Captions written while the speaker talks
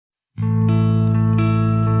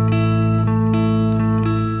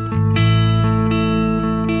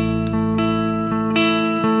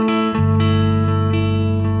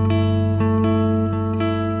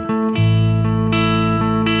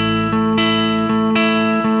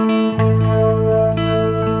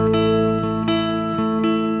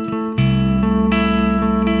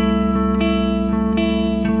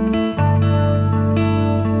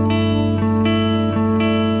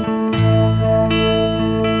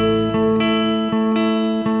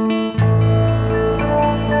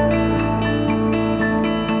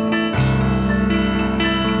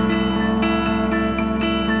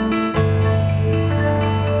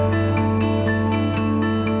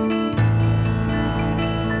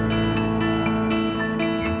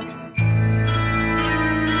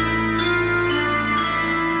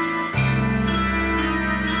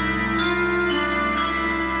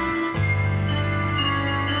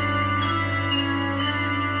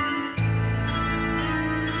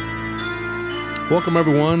Welcome,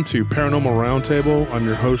 everyone, to Paranormal Roundtable. I'm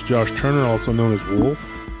your host, Josh Turner, also known as Wolf.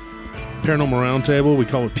 Paranormal Roundtable, we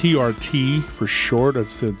call it PRT for short.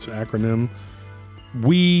 That's its acronym.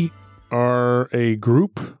 We are a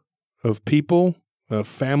group of people, a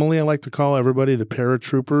family, I like to call everybody, the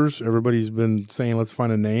paratroopers. Everybody's been saying, let's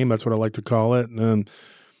find a name. That's what I like to call it. And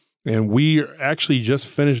we actually just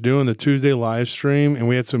finished doing the Tuesday live stream, and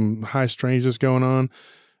we had some high strangeness going on.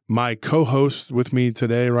 My co-host with me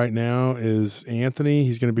today right now is Anthony.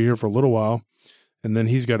 He's going to be here for a little while, and then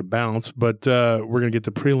he's got to bounce, but we're going to get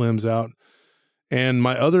the prelims out. And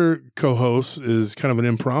my other co-host is kind of an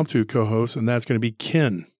impromptu co-host, and that's going to be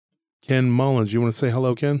Ken Mullins. You want to say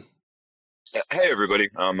hello, Ken? Hey, everybody.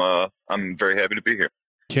 I'm very happy to be here.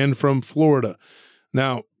 Ken from Florida.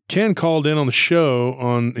 Now, Ken called in on the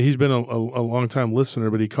show he's been a long time listener,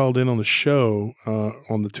 but he called in on the show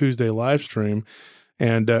on the Tuesday live stream.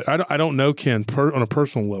 And I don't know Ken on a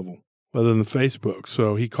personal level other than Facebook.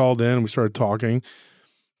 So he called in and we started talking.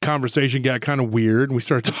 Conversation got kind of weird. We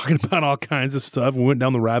started talking about all kinds of stuff. We went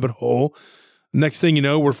down the rabbit hole. Next thing you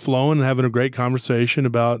know, we're flowing and having a great conversation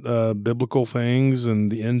about biblical things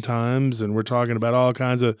and the end times. And we're talking about all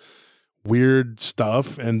kinds of weird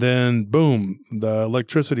stuff. And then, boom, the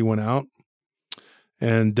electricity went out.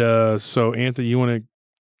 And so, Anthony, you want to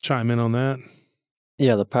chime in on that?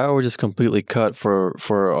 Yeah, the power just completely cut for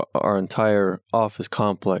our entire office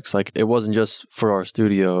complex. Like, it wasn't just for our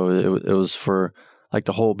studio; it was for like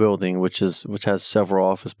the whole building, which has several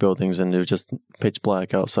office buildings, and it was just pitch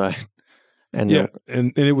black outside. And yeah,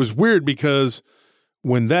 and it was weird because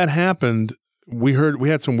when that happened, we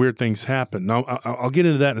had some weird things happen. Now I'll get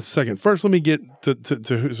into that in a second. First, let me get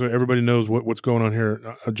to so everybody knows what's going on here.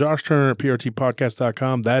 Josh Turner at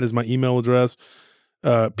prtpodcast.com. That is my email address.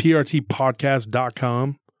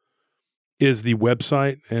 prtpodcast.com is the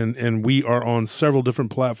website, and we are on several different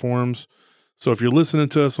platforms. So if you're listening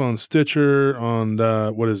to us on Stitcher, on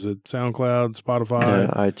what is it, SoundCloud,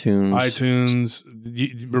 Spotify, iTunes,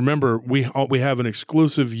 remember we have an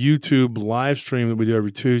exclusive YouTube live stream that we do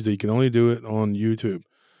every Tuesday. You can only do it on YouTube.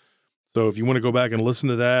 So if you want to go back and listen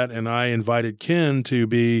to that, and I invited Ken to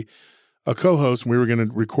be a co-host, and we were going to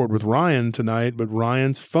record with Ryan tonight, but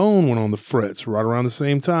Ryan's phone went on the fritz right around the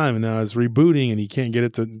same time, and now it's rebooting, and he can't get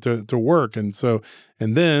it to work, and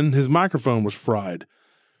then his microphone was fried.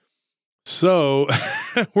 So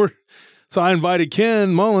so I invited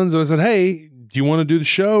Ken Mullins, and I said, "Hey, do you want to do the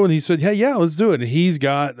show?" And he said, "Hey, yeah, let's do it." And he's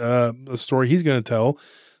got a story he's going to tell.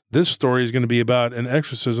 This story is going to be about an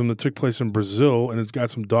exorcism that took place in Brazil, and it's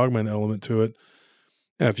got some Dogman element to it.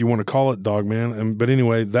 If you want to call it Dogman. But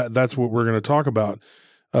anyway, that's what we're going to talk about.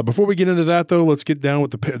 Before we get into that, though, let's get down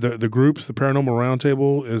with the groups. The Paranormal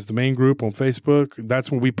Roundtable is the main group on Facebook.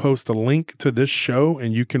 That's when we post a link to this show,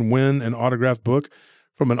 and you can win an autographed book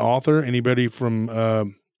from an author. Anybody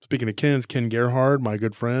from, speaking of Ken Gerhard, my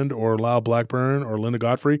good friend, or Lyle Blackburn, or Linda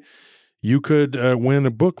Godfrey, you could win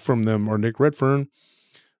a book from them, or Nick Redfern.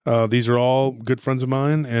 These are all good friends of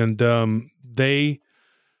mine, and they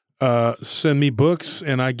send me books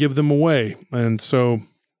and I give them away. And so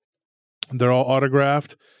they're all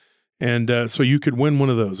autographed. And so you could win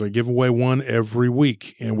one of those. I give away one every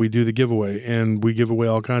week, and we do the giveaway, and we give away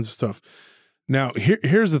all kinds of stuff. Now,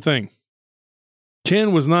 here's the thing.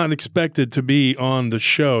 Ken was not expected to be on the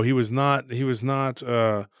show. He was not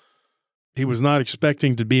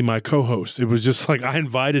expecting to be my co-host. It was just like I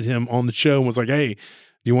invited him on the show and was like, "Hey, do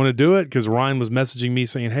you want to do it?" Because Ryan was messaging me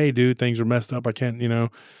saying, "Hey, dude, things are messed up. I can't,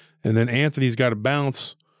 And then Anthony's got to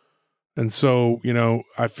bounce. And so,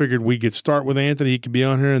 I figured we could start with Anthony. He could be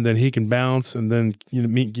on here, and then he can bounce. And then,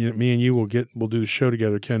 me and you we'll do the show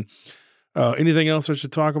together, Ken. Anything else I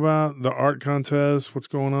should talk about? The art contest, what's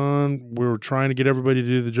going on? We were trying to get everybody to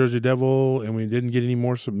do the Jersey Devil, and we didn't get any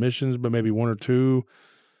more submissions, but maybe one or two.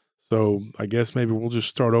 So I guess maybe we'll just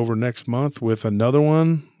start over next month with another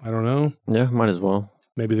one. I don't know. Yeah, might as well.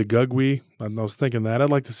 Maybe the Gugwee. I was thinking that.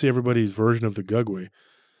 I'd like to see everybody's version of the Gugwee.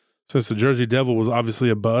 Since the Jersey Devil was obviously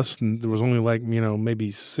a bust, and there was only maybe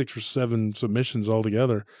 6 or 7 submissions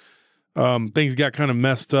altogether. Things got kind of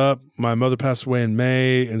messed up. My mother passed away in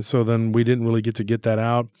May, and so then we didn't really get that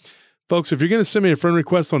out. Folks, if you're going to send me a friend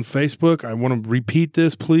request on Facebook, I want to repeat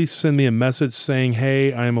this. Please send me a message saying,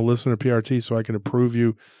 "Hey, I am a listener to PRT," so I can approve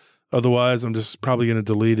you. Otherwise, I'm just probably going to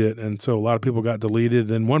delete it. And so a lot of people got deleted.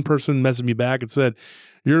 Then one person messaged me back and said,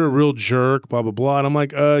 "You're a real jerk, blah, blah, blah." And I'm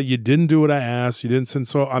like, you didn't do what I asked. You didn't send,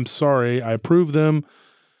 so I'm sorry. I approved them.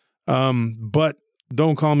 But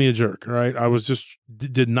don't call me a jerk, all right? I was just,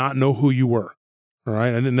 did not know who you were, all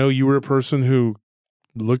right? I didn't know you were a person who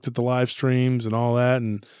looked at the live streams and all that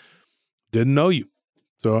and didn't know you.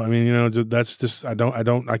 So, I mean, that's just, I got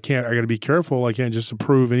to be careful. I can't just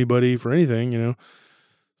approve anybody for anything,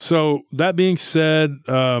 So that being said,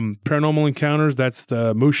 Paranormal Encounters, that's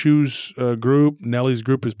the Mushu's group. Nelly's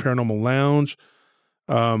group is Paranormal Lounge.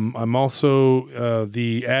 I'm also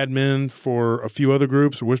the admin for a few other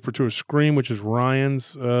groups, Whisper to a Scream, which is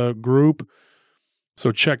Ryan's group.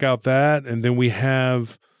 So check out that. And then we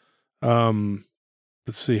have,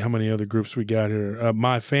 let's see how many other groups we got here.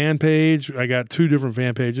 My fan page, I got 2 different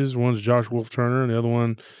fan pages. One's Josh Wolf Turner, and the other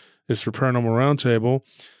one is for Paranormal Roundtable.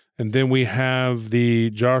 And then we have the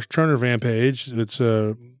Josh Turner fan page. It's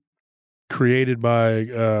created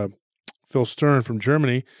by Phil Stern from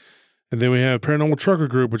Germany. And then we have Paranormal Trucker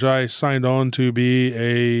Group, which I signed on to be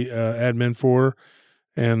a admin for.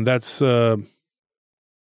 And that's a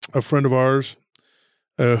friend of ours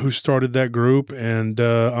who started that group. And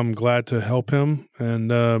I'm glad to help him.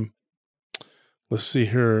 And let's see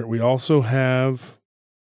here. We also have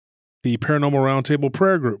the Paranormal Roundtable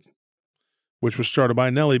Prayer Group, which was started by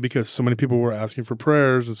Nelly because so many people were asking for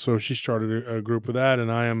prayers. And so she started a group with that,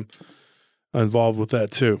 and I am involved with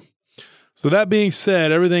that too. So that being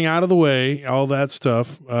said, everything out of the way, all that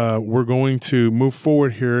stuff, we're going to move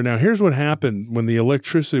forward here. Now, here's what happened when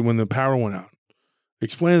the power went out.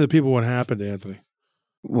 Explain to the people what happened, Anthony.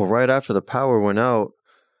 Well, right after the power went out,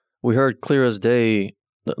 we heard clear as day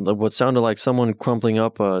what sounded like someone crumpling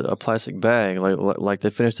up a plastic bag, like they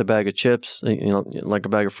finished a bag of chips, like a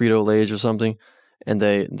bag of Frito-Lays or something, and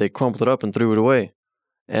they crumpled it up and threw it away.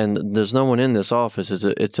 And there's no one in this office.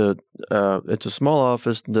 It's a small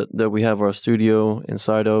office that we have our studio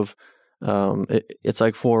inside of. It's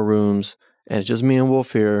like 4 rooms, and it's just me and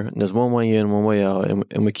Wolf here. And there's one way in, one way out,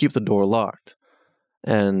 and we keep the door locked.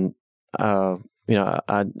 And I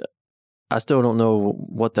still don't know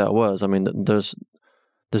what that was. I mean, there's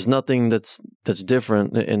nothing that's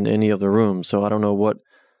different in any of the rooms, so I don't know what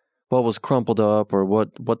was crumpled up or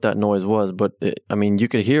what that noise was. But you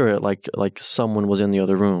could hear it like someone was in the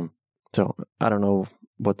other room. So I don't know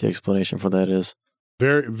what the explanation for that is.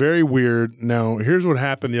 Very, very weird. Now, here's what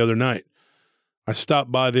happened the other night. I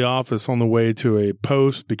stopped by the office on the way to a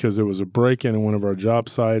post because there was a break-in in one of our job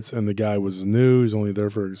sites, and the guy was new. He's only there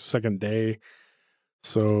for his second day.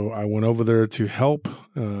 So I went over there to help.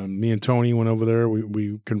 Me and Tony went over there.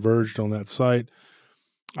 We converged on that site.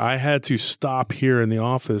 I had to stop here in the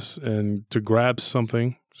office and to grab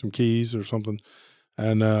something, some keys or something.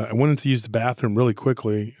 And I went in to use the bathroom really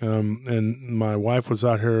quickly. And my wife was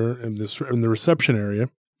out here in the reception area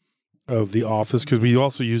of the office, because we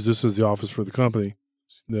also use this as the office for the company,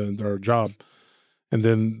 our job. And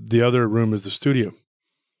then the other room is the studio.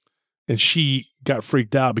 And she got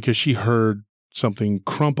freaked out because she heard something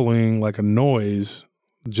crumpling, like a noise,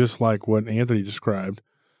 just like what Anthony described.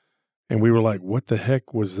 And we were like, what the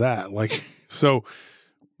heck was that? So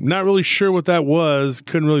not really sure what that was,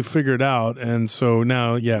 couldn't really figure it out. And so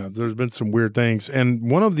now, yeah, there's been some weird things.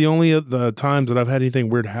 And one of the only the times that I've had anything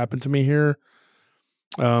weird happen to me here,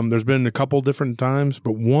 there's been a couple different times,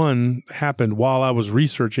 but one happened while I was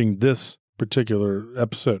researching this particular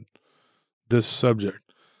episode, this subject.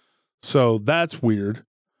 So that's weird.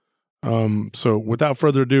 So without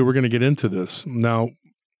further ado, we're going to get into this. Now,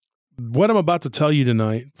 what I'm about to tell you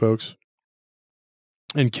tonight, folks,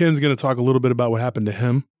 and Ken's going to talk a little bit about what happened to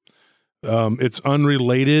him. It's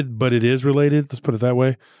unrelated, but it is related. Let's put it that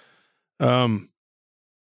way.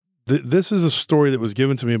 This is a story that was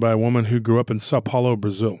given to me by a woman who grew up in Sao Paulo,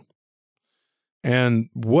 Brazil. And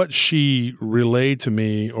what she relayed to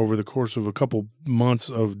me over the course of a couple months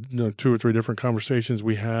of 2 or 3 different conversations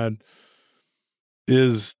we had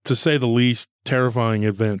is, to say the least, terrifying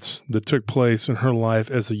events that took place in her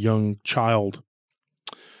life as a young child.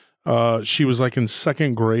 She was like in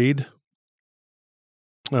 2nd grade.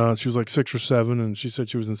 She was like 6 or 7, and she said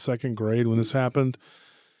she was in 2nd grade when this happened.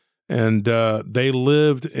 And they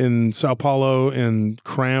lived in Sao Paulo in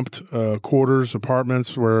cramped quarters,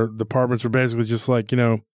 apartments, where the apartments were basically just like,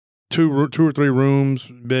 2 or 3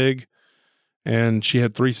 rooms big. And she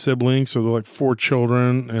had 3 siblings, so they're like 4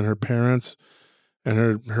 children and her parents.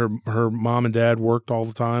 And her mom and dad worked all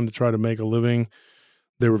the time to try to make a living.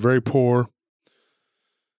 They were very poor.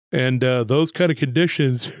 And those kind of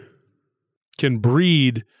conditions can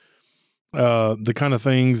breed the kind of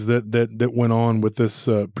things that went on with this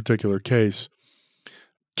particular case.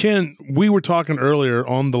 Ken, we were talking earlier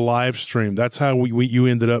on the live stream. That's how you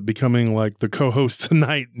ended up becoming like the co-host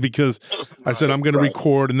tonight, because I said I'm going to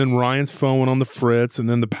record, and then Ryan's phone went on the fritz, and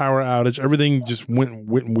then the power outage. Everything just went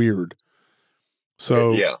weird.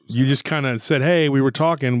 So you just kind of said, hey, we were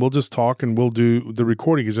talking, we'll just talk and we'll do the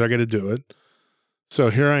recording because I got to do it. So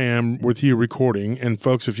here I am with you recording, and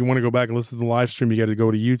folks, if you want to go back and listen to the live stream, you got to go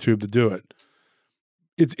to YouTube to do it.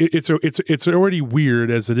 It's already weird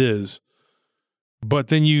as it is, but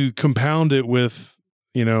then you compound it with,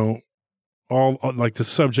 all like the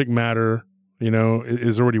subject matter,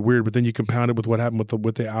 is already weird. But then you compound it with what happened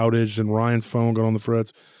with the outage and Ryan's phone going on the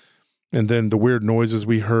fritz, and then the weird noises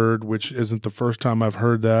we heard, which isn't the first time I've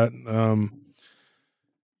heard that.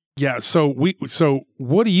 Yeah. So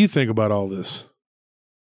what do you think about all this?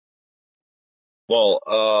 Well,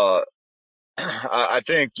 I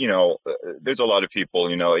think, there's a lot of people,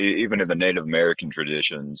 even in the Native American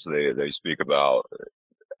traditions, they speak about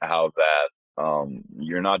how that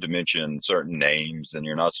you're not to mention certain names, and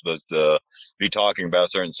you're not supposed to be talking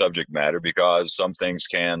about certain subject matter because some things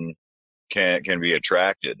can be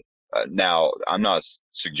attracted. Now, I'm not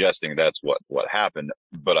suggesting that's what happened,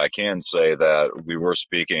 but I can say that we were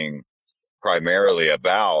speaking primarily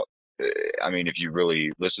about, if you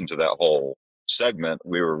really listen to that whole segment,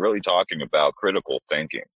 we were really talking about critical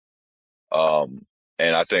thinking. And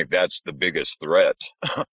I think that's the biggest threat,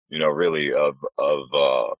 really of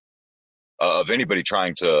anybody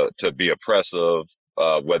trying to be oppressive,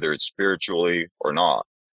 whether it's spiritually or not.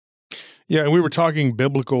 Yeah. And we were talking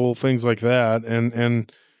biblical things like that. And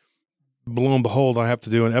lo and behold, I have to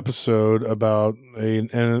do an episode about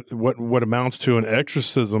what amounts to an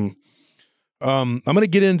exorcism. I'm going to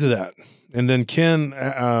get into that. And then Ken,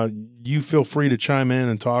 you feel free to chime in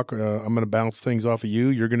and talk. I'm going to bounce things off of you.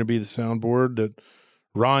 You're going to be the soundboard that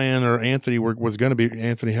Ryan or Anthony was going to be.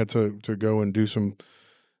 Anthony had to go and do some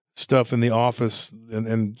stuff in the office.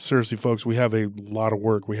 And seriously, folks, we have a lot of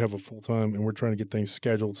work. We have a full-time, and we're trying to get things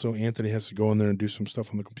scheduled. So Anthony has to go in there and do some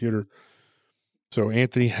stuff on the computer. So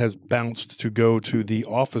Anthony has bounced to go to the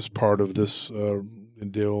office part of this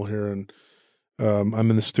deal here, and I'm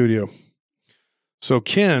in the studio. So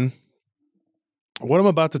Ken, what I'm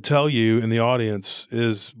about to tell you in the audience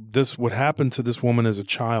is what happened to this woman as a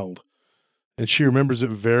child, and she remembers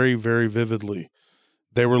it very, very vividly.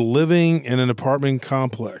 They were living in an apartment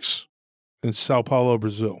complex in Sao Paulo,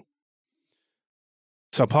 Brazil.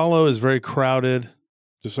 Sao Paulo is very crowded,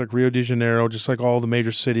 just like Rio de Janeiro, just like all the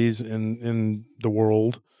major cities in the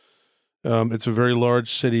world. It's a very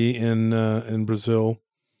large city in Brazil.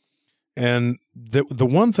 And the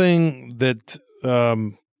one thing that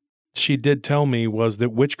she did tell me was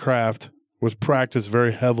that witchcraft was practiced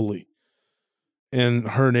very heavily in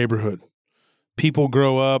her neighborhood. People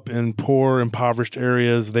grow up in poor, impoverished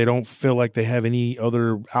areas. They don't feel like they have any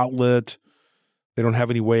other outlet. They don't have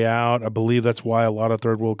any way out. I believe that's why a lot of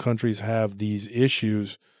third world countries have these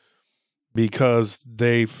issues, because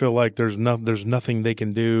they feel like there's nothing they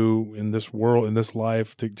can do in this world, in this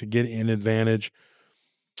life, to get an advantage.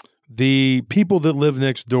 The people that live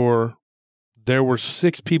next door, there were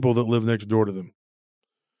 6 people that lived next door to them.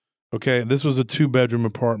 Okay, this was a 2-bedroom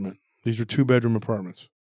apartment. These are 2-bedroom apartments.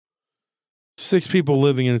 6 people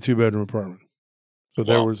living in a 2-bedroom apartment. So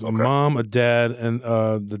there was a mom, a dad, and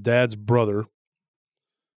the dad's brother,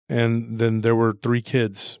 and then there were 3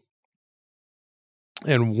 kids.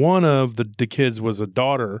 And one of the kids was a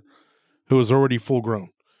daughter who was already full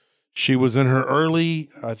grown. She was in her early,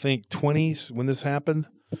 I think, 20s when this happened.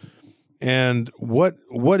 And what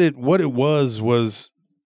it was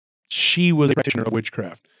she was a practitioner of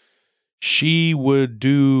witchcraft. She would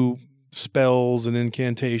do spells and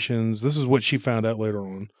incantations. This is what she found out later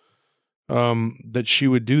on, that she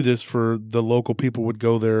would do this for the local people would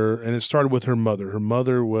go there. And it started with her mother. Her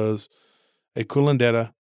mother was a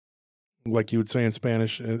curandera, like you would say in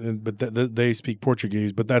Spanish, but they speak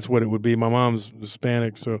Portuguese, but that's what it would be. My mom's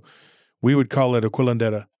Hispanic, so we would call it a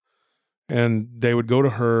curandera. And they would go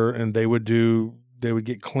to her, and they would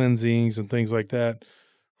get cleansings and things like that.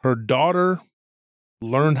 Her daughter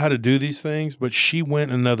learned how to do these things, but she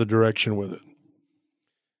went another direction with it.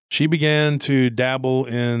 She began to dabble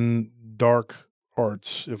in dark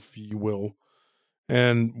arts, if you will.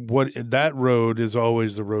 And that road is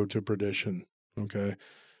always the road to perdition. Okay.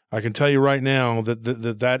 I can tell you right now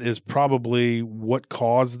that is probably what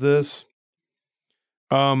caused this.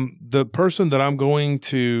 The person that I'm going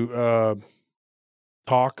to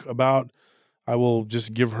talk about, I will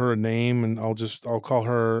just give her a name, and I'll call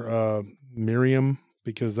her Miriam,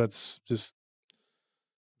 because that's just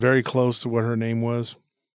very close to what her name was.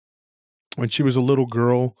 When she was a little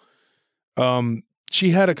girl, she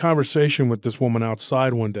had a conversation with this woman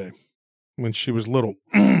outside one day when she was little,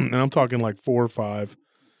 and I'm talking like 4 or 5.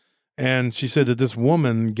 And she said that this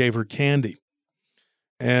woman gave her candy.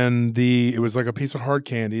 And it was like a piece of hard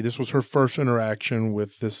candy. This was her first interaction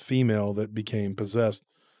with this female that became possessed.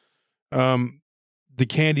 The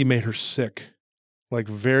candy made her sick. like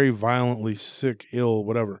very violently sick, ill,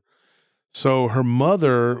 whatever. So her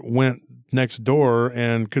mother went next door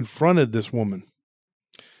and confronted this woman.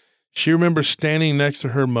 She remembers standing next to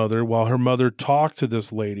her mother while her mother talked to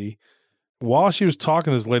this lady. While she was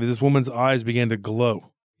talking to this lady, this woman's eyes began to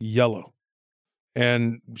glow yellow.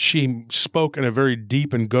 And she spoke in a very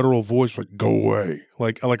deep and guttural voice, like, go away,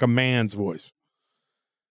 like a man's voice.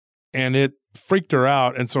 And it freaked her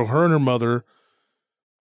out. And so her and her mother,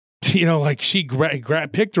 you know, like she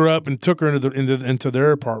picked her up and took her into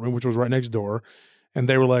their apartment, which was right next door. And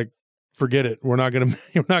they were like, forget it. We're not going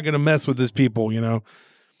to mess with these people, you know?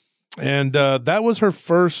 And that was her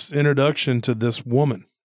first introduction to this woman.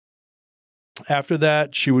 After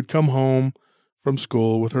that, she would come home from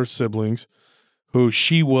school with her siblings, who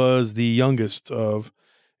she was the youngest of,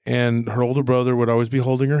 and her older brother would always be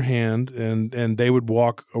holding her hand, and they would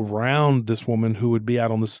walk around this woman who would be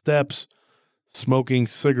out on the steps smoking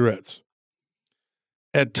cigarettes.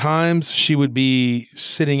 At times, she would be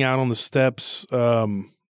sitting out on the steps,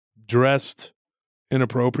 dressed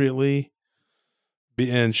inappropriately,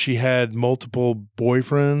 and she had multiple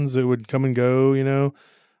boyfriends that would come and go, you know.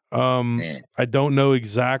 I don't know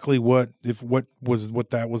exactly what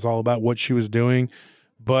that was all about, what she was doing,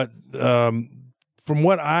 but from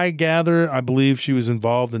what I gather, I believe she was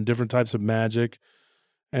involved in different types of magic,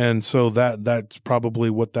 and so that's probably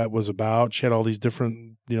what that was about. She had all these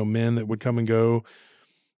different, you know, men that would come and go,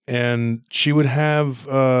 and she would have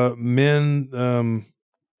men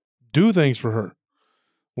do things for her.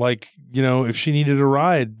 Like, you know, if she needed a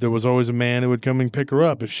ride, there was always a man that would come and pick her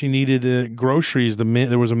up. If she needed groceries,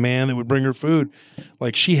 there was a man that would bring her food.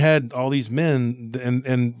 Like, she had all these men,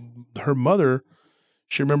 and her mother,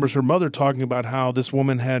 she remembers her mother talking about how this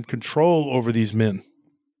woman had control over these men.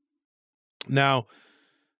 Now,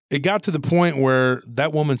 it got to the point where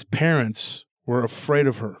that woman's parents were afraid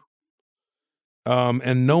of her.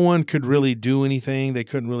 And no one could really do anything. They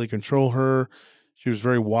couldn't really control her. She was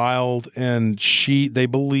very wild, and they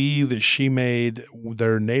believe that she made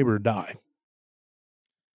their neighbor die.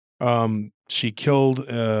 She killed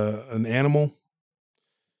an animal.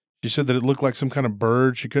 She said that it looked like some kind of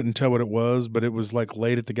bird. She couldn't tell what it was, but it was like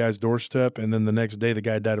laid at the guy's doorstep, and then the next day the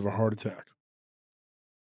guy died of a heart attack.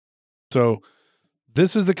 So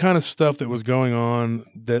this is the kind of stuff that was going on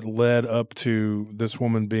that led up to this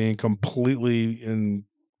woman being completely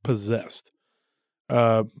possessed.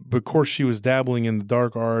 But of course, she was dabbling in the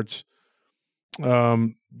dark arts.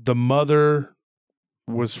 The mother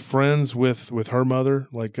was friends with her mother,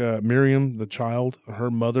 like Miriam, the child. Her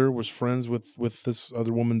mother was friends with this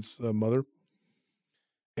other woman's mother.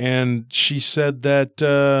 And she said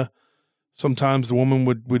that sometimes the woman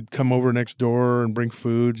would come over next door and bring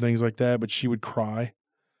food, things like that, but she would cry.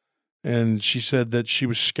 And she said that she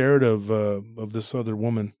was scared of this other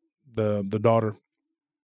woman, the daughter.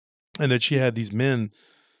 And that she had these men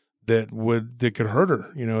that could hurt her,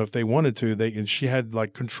 you know, if they wanted to. And she had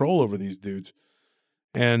like control over these dudes.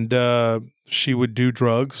 And she would do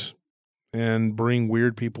drugs and bring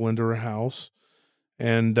weird people into her house.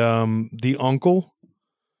 And the uncle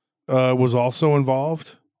was also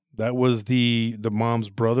involved. That was the mom's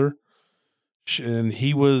brother, and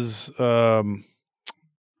he was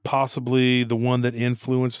possibly the one that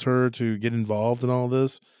influenced her to get involved in all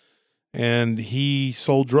this. And he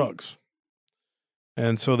sold drugs.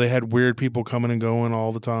 And so they had weird people coming and going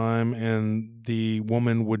all the time, and the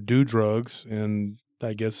woman would do drugs and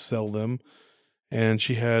I guess sell them. And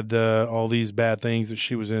she had all these bad things that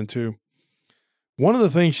she was into. One of the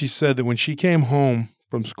things she said, that when she came home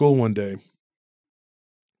from school one day,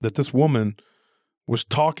 that this woman was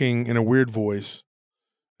talking in a weird voice,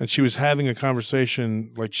 and she was having a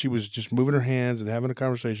conversation, like she was just moving her hands and having a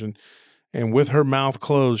conversation. And with her mouth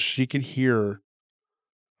closed, she could hear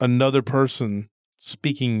another person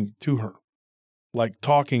speaking to her, like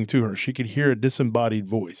talking to her. She could hear a disembodied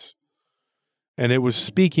voice. And it was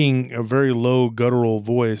speaking a very low, guttural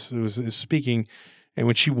voice. It was speaking. And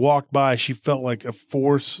when she walked by, she felt like a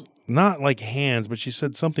force, not like hands, but she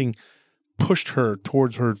said something pushed her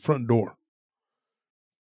towards her front door.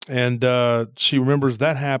 And she remembers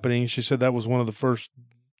that happening. She said that was one of the first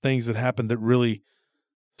things that happened that really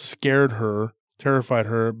scared her, terrified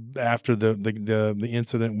her after the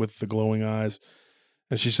incident with the glowing eyes.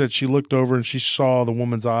 And she said she looked over and she saw the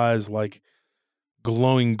woman's eyes like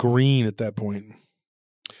glowing green at that point.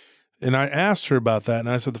 And I asked her about that, and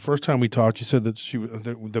I said, the first time we talked, you said that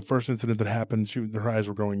the first incident that happened, her eyes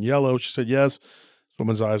were glowing yellow. She said, yes, this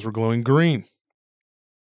woman's eyes were glowing green.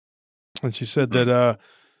 And she said that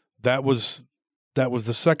that was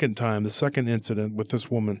the second incident with this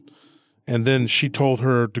woman. And then she told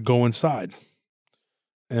her to go inside.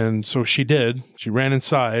 And so she did. She ran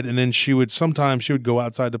inside, and then sometimes she would go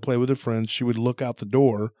outside to play with her friends. She would look out the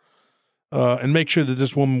door and make sure that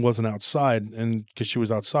this woman wasn't outside, and because she was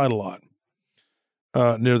outside a lot,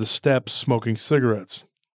 near the steps, smoking cigarettes.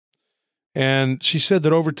 And she said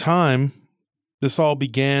that over time, this all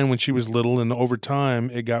began when she was little, and over time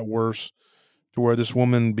it got worse to where this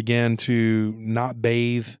woman began to not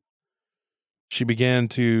bathe. She began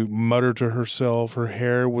to mutter to herself. Her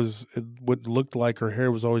hair what looked like her hair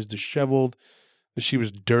was always disheveled, that she was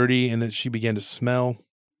dirty, and that she began to smell.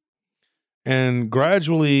 And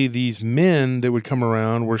gradually, these men that would come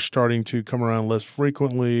around were starting to come around less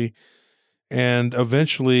frequently. And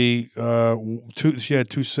eventually, she had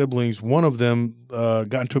two siblings. One of them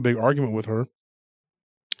got into a big argument with her,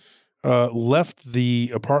 left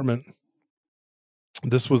the apartment.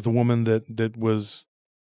 This was the woman that was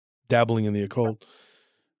dabbling in the occult.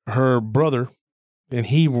 Her brother, and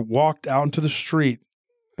he walked out into the street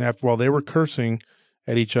while they were cursing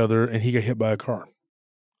at each other, and he got hit by a car.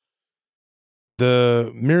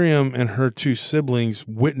 Miriam and her two siblings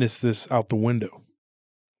witnessed this out the window.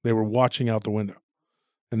 They were watching out the window,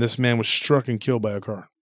 and this man was struck and killed by a car.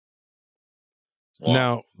 Wow.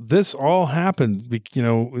 Now, this all happened,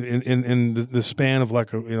 in the span of 3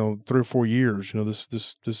 or 4 years.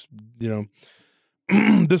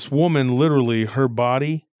 This woman, literally, her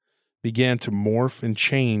body began to morph and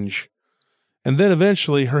change, and then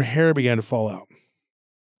eventually her hair began to fall out,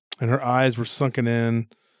 and her eyes were sunken in.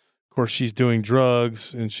 Of course, she's doing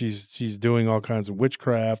drugs, and she's doing all kinds of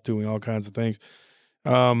witchcraft, doing all kinds of things.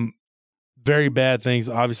 Very bad things,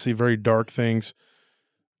 obviously very dark things,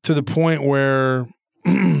 to the point where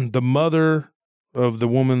the mother of the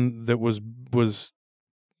woman that was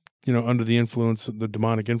under the influence, the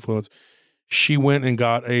demonic influence, she went and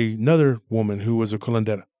got another woman who was a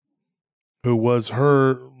curandera, who was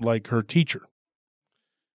her teacher.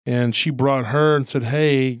 And she brought her and said,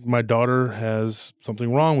 "Hey, my daughter has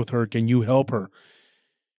something wrong with her. Can you help her?"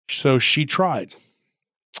 So she tried.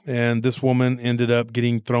 And this woman ended up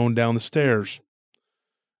getting thrown down the stairs.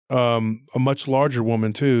 A much larger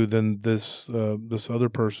woman too than this other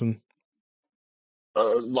person.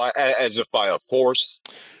 As if by a force?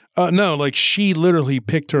 No, she literally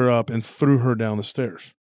picked her up and threw her down the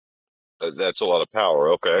stairs. That's a lot of power.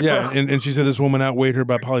 Okay. Yeah, and she said this woman outweighed her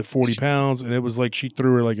by probably 40 pounds, and it was like she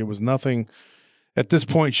threw her like it was nothing. At this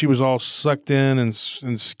point, she was all sucked in and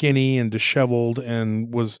skinny and disheveled,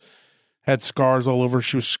 and had scars all over.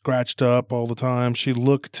 She was scratched up all the time. She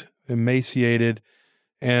looked emaciated.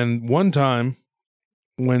 And one time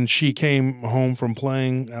when she came home from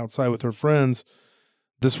playing outside with her friends,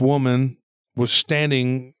 this woman was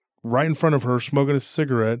standing right in front of her, smoking a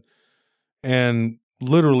cigarette, and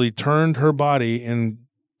literally turned her body and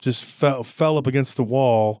just fell up against the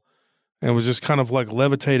wall and was just kind of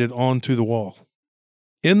levitated onto the wall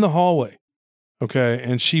in the hallway. Okay.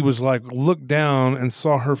 And she was looked down and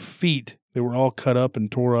saw her feet. They were all cut up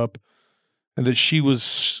and tore up, and that she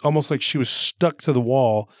was almost like she was stuck to the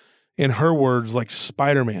wall, in her words, like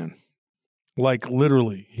Spider-Man,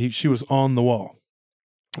 literally she was on the wall.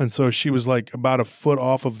 And so she was about a foot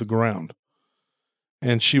off of the ground,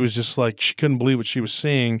 and she was just she couldn't believe what she was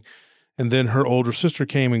seeing. And then her older sister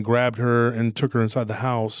came and grabbed her and took her inside the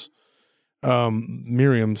house.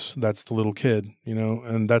 Miriam's, that's the little kid,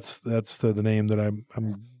 and that's the name that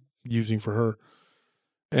I'm using for her.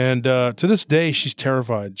 And to this day, she's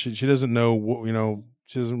terrified. She doesn't know what,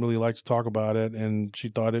 she doesn't really like to talk about it, and she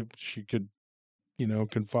thought she could,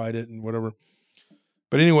 confide it and whatever.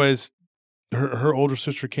 But anyways, her older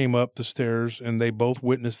sister came up the stairs, and they both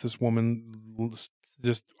witnessed this woman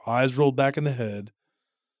just eyes rolled back in the head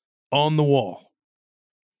on the wall.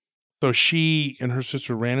 So she and her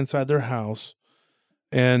sister ran inside their house,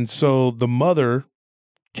 and so the mother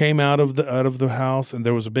came out of the house, and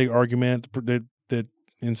there was a big argument that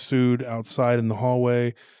ensued outside in the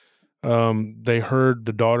hallway. They heard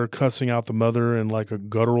the daughter cussing out the mother in a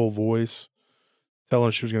guttural voice, telling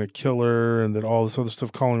her she was going to kill her, and that all this other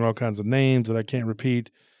stuff, calling her all kinds of names that I can't repeat.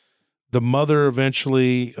 The mother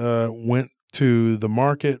eventually went to the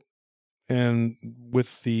market and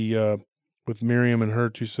with Miriam and her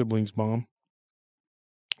two siblings' mom,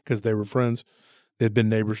 because they were friends. They'd been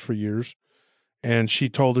neighbors for years. And she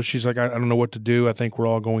told her, she's like, I don't know what to do. I think we're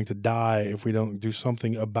all going to die if we don't do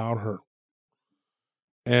something about her.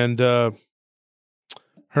 And her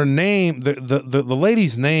name, the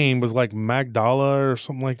lady's name was Magdala or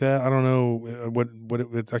something like that. I don't know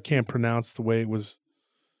what I can't pronounce the way it was,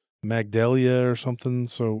 Magdalia or something.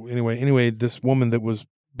 So anyway, this woman that was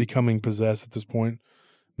becoming possessed at this point,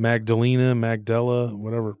 Magdala,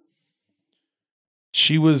 whatever.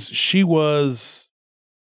 She was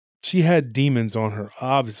she had demons on her.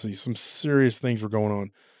 Obviously, some serious things were going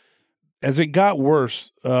on. As it got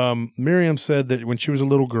worse, Miriam said that when she was a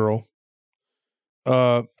little girl,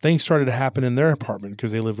 things started to happen in their apartment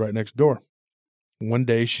because they lived right next door. One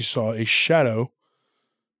day she saw a shadow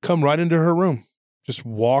come right into her room, just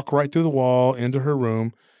walk right through the wall into her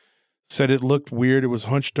room. Said it looked weird. It was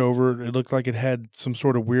hunched over. It looked like it had some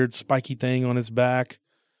sort of weird spiky thing on its back,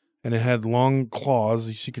 and it had long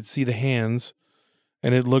claws. She could see the hands,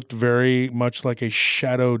 and it looked very much like a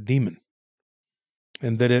shadow demon.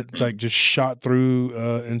 And that it like just shot through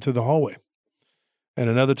into the hallway. And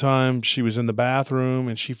another time she was in the bathroom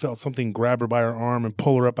and she felt something grab her by her arm and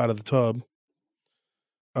pull her up out of the tub.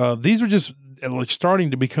 These were just like starting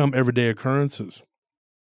to become everyday occurrences.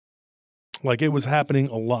 Like it was happening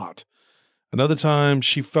a lot. Another time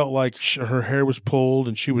she felt like her hair was pulled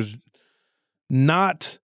and she was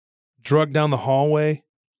not dragged down the hallway,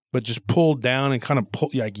 but just pulled down and kind of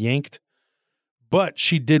yanked. But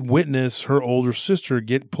she did witness her older sister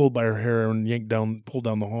get pulled by her hair and pulled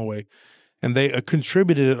down the hallway. And they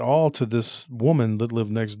contributed it all to this woman that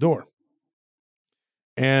lived next door.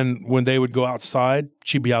 And when they would go outside,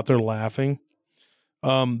 she'd be out there laughing.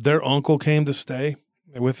 Their uncle came to stay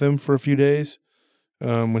with them for a few days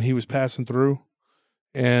when he was passing through.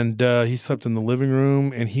 And he slept in the living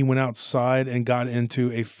room, and he went outside and got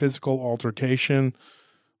into a physical altercation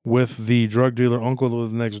with the drug dealer uncle that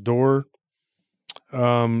lived next door.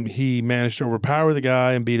 He managed to overpower the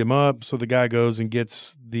guy and beat him up. So the guy goes and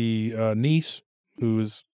gets the niece, who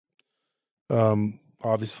is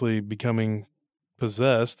obviously becoming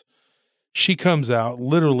possessed. She comes out,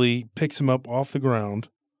 literally picks him up off the ground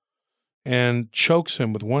and chokes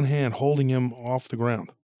him with one hand, holding him off the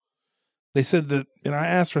ground. They said that, and I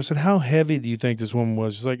asked her, I said, how heavy do you think this woman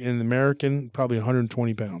was? She's like, in American, probably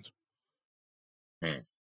 120 pounds.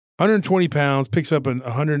 120 pounds, picks up a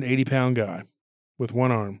 180-pound guy with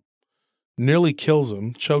one arm, nearly kills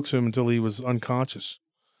him, chokes him until he was unconscious.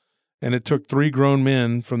 And it took 3 grown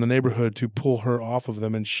men from the neighborhood to pull her off of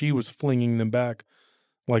them, and she was flinging them back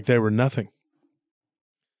like they were nothing.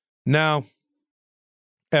 Now,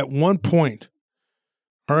 at one point,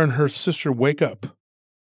 her and her sister wake up,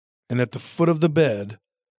 and at the foot of the bed,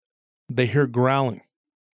 they hear growling.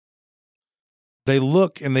 They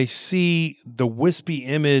look and they see the wispy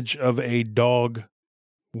image of a dog,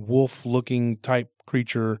 wolf-looking type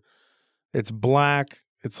creature. It's black.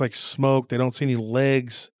 It's like smoke. They don't see any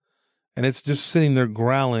legs. And it's just sitting there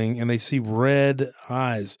growling, and they see red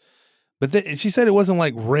eyes. But she said it wasn't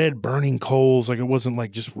like red burning coals. Like it wasn't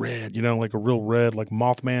like just red, like a real red, like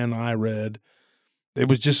Mothman eye red. It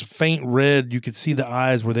was just faint red. You could see the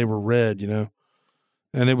eyes where they were red,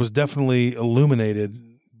 and it was definitely illuminated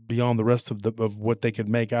beyond the rest of what they could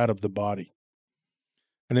make out of the body.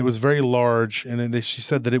 And it was very large. And she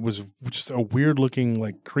said that it was just a weird looking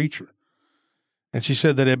like creature. And she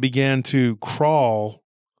said that it began to crawl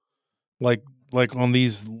like on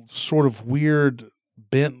these sort of weird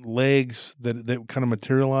bent legs that kind of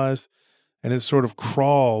materialized. And it sort of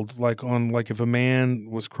crawled like if a man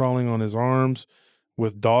was crawling on his arms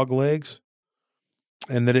with dog legs,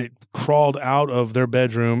 and that it crawled out of their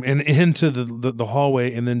bedroom and into the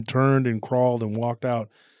hallway and then turned and crawled and walked out.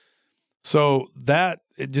 So that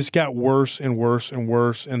it just got worse and worse and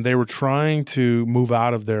worse. And they were trying to move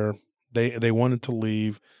out of there. They wanted to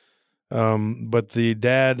leave. But the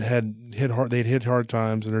dad they'd hit hard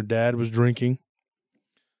times, and her dad was drinking,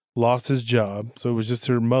 lost his job. So it was just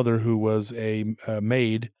her mother, who was a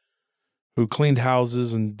maid who cleaned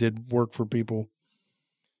houses and did work for people.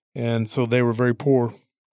 And so they were very poor.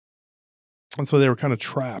 And so they were kind of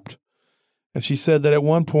trapped. And she said that at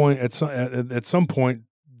one point, at some point,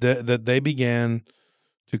 that they began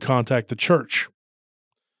to contact the church.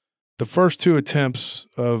 The first 2 attempts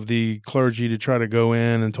of the clergy to try to go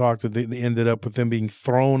in and talk to they ended up with them being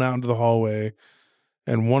thrown out into the hallway,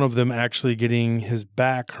 and one of them actually getting his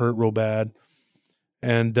back hurt real bad,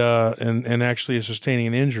 and actually sustaining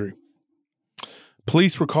an injury.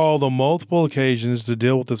 Police were called on multiple occasions to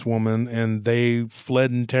deal with this woman, and they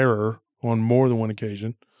fled in terror on more than one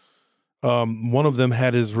occasion. One of them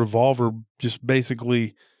had his revolver just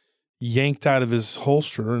basically yanked out of his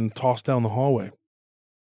holster and tossed down the hallway.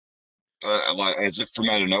 Is it from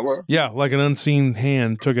out of nowhere? Yeah, like an unseen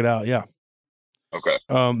hand took it out, yeah.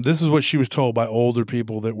 Okay. This is what she was told by older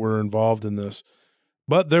people that were involved in this.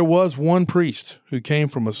 But there was one priest who came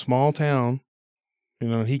from a small town.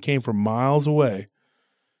 He came from miles away,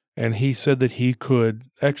 and he said that he could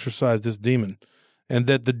exorcise this demon, and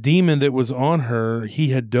that the demon that was on her, he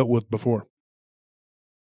had dealt with before.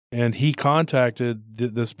 And he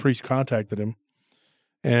this priest contacted him,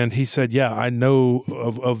 And he said, yeah, I know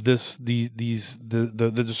of this, the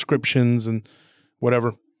descriptions and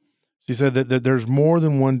whatever. She said that there's more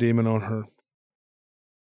than one demon on her,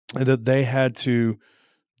 and that they had to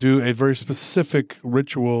do a very specific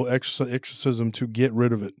ritual exorcism to get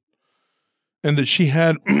rid of it. And that she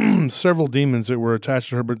had several demons that were attached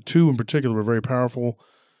to her, but two in particular were very powerful.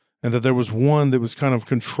 And that there was one that was kind of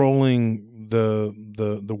controlling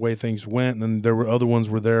the way things went, and then there were other ones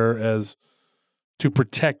were there as to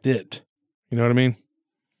protect it. You know what I mean?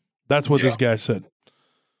 That's what this guy said.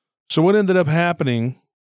 So what ended up happening,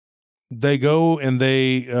 they go and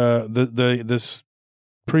this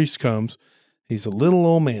priest comes. He's a little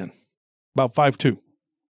old man, about 5'2".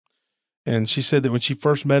 And she said that when she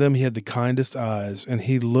first met him, he had the kindest eyes, and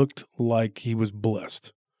he looked like he was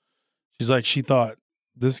blessed. She's like, she thought,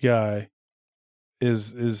 this guy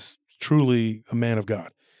is truly a man of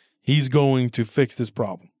God. He's going to fix this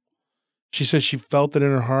problem. She says she felt it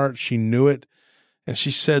in her heart. She knew it. And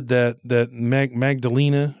she said that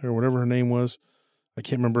Magdalena, or whatever her name was, I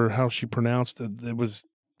can't remember how she pronounced it. It was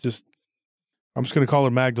just, I'm just going to call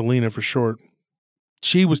her Magdalena for short.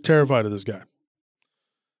 She was terrified of this guy.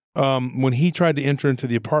 When he tried to enter into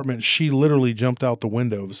the apartment, she literally jumped out the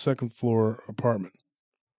window of a second floor apartment.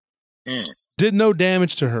 Did no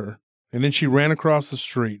damage to her. And then she ran across the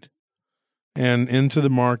street and into the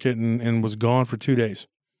market and was gone for 2 days.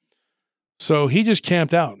 So he just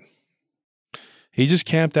camped out. He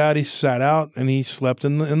sat out and he slept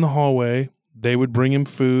in the hallway. They would bring him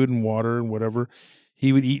food and water and whatever.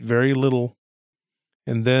 He would eat very little,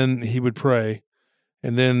 and then he would pray.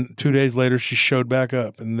 And then 2 days later, she showed back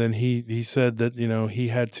up. And then he said that, he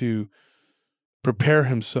had to prepare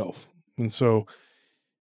himself. And so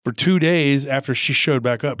for 2 days after she showed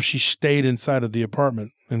back up, she stayed inside of the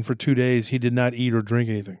apartment. And for 2 days, he did not eat or drink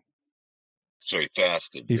anything. So he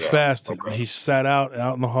fasted. He fasted. Okay. He sat out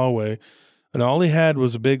in the hallway, and all he had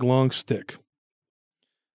was a big long stick.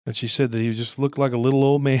 And she said that he just looked like a little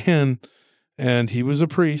old man, and he was a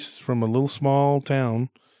priest from a little small town.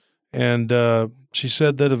 And she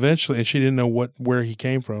said that eventually, and she didn't know where he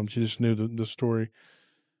came from. She just knew the story.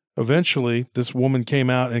 Eventually, this woman came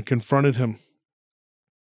out and confronted him.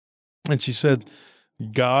 And she said,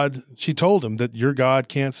 she told him that your God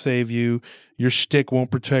can't save you. Your stick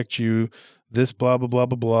won't protect you. This blah, blah, blah,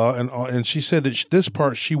 blah, blah. And she said that this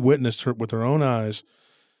part she witnessed her with her own eyes.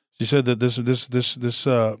 She said that this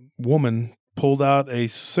woman pulled out a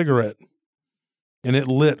cigarette and it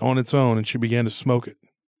lit on its own, and she began to smoke it.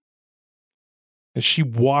 And she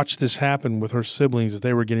watched this happen with her siblings as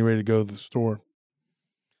they were getting ready to go to the store,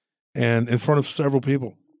 and in front of several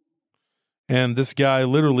people. And this guy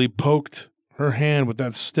literally poked her hand with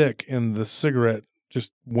that stick, and the cigarette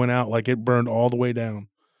just went out, like it burned all the way down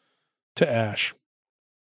to ash.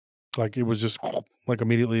 Like it was just, like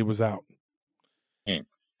immediately it was out.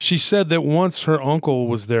 She said that once her uncle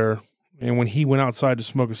was there, and when he went outside to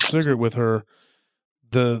smoke a cigarette with her,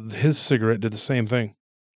 his cigarette did the same thing.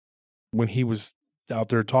 When he was out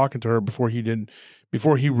there talking to her before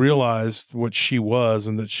he realized what she was,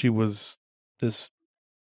 and that she was this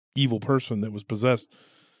evil person that was possessed,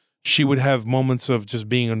 she would have moments of just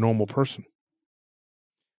being a normal person.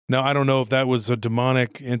 Now, I don't know if that was a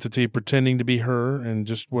demonic entity pretending to be her and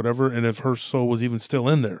just whatever, and if her soul was even still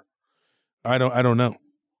in there. I don't know.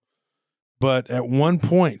 But at one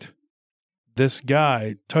point, this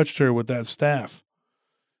guy touched her with that staff,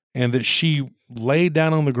 and that she laid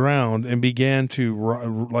down on the ground and began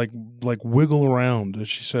to like wiggle around, as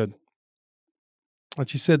she said. And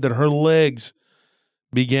she said that her legs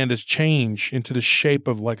began to change into the shape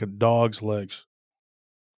of like a dog's legs.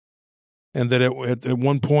 And that at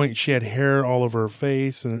one point she had hair all over her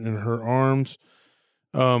face and her arms.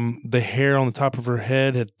 The hair on the top of her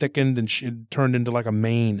head had thickened and she had turned into like a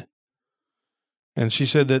mane. And she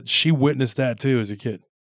said that she witnessed that too as a kid,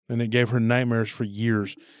 and it gave her nightmares for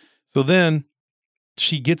years. So then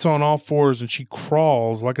she gets on all fours and she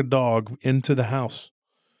crawls like a dog into the house.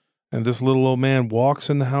 And this little old man walks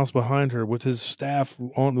in the house behind her with his staff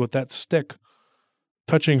on, with that stick,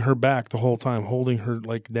 touching her back the whole time, holding her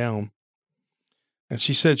like down. And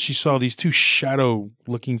she said she saw these two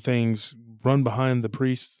shadow-looking things run behind the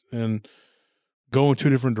priest and go in two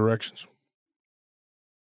different directions.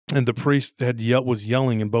 And the priest was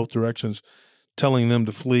yelling in both directions, telling them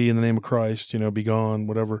to flee in the name of Christ, be gone,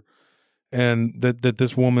 whatever. And that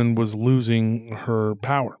this woman was losing her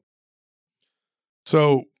power.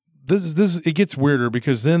 So it gets weirder,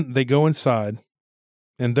 because then they go inside,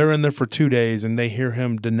 and they're in there for 2 days, and they hear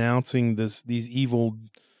him denouncing these evil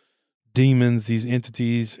demons, these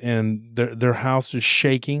entities, and their house is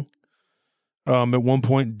shaking. At one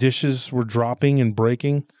point, dishes were dropping and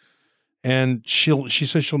breaking. And she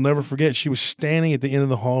says she'll never forget. She was standing at the end of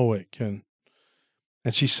the hallway, Ken.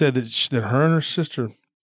 And she said that her and her sister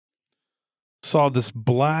saw this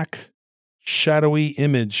black, shadowy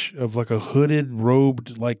image of like a hooded,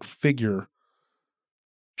 robed like figure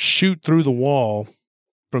shoot through the wall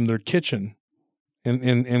from their kitchen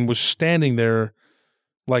and was standing there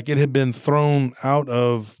like it had been thrown out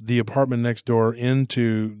of the apartment next door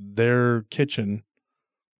into their kitchen,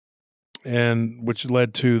 and which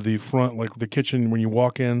led to the front, like the kitchen. When you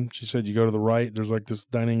walk in, she said you go to the right, there's like this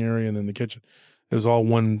dining area and then the kitchen. It was all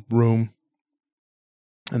one room.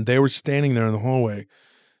 And they were standing there in the hallway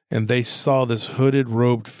and they saw this hooded,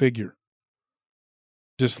 robed figure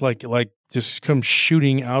just just come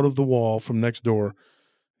shooting out of the wall from next door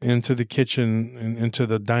into the kitchen and into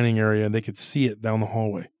the dining area, and they could see it down the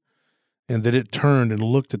hallway. And that it turned and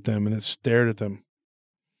looked at them and it stared at them.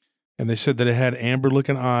 And they said that it had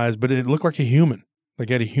amber-looking eyes, but it looked like a human. Like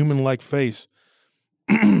it had a human-like face.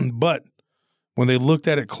 But when they looked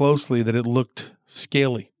at it closely, that it looked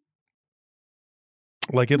scaly.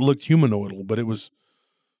 Like it looked humanoidal, but it was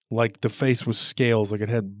like the face was scales, like it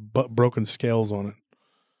had broken scales on it.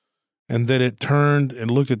 And then it turned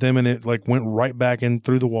and looked at them, and it like went right back in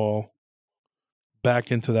through the wall,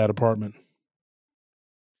 back into that apartment.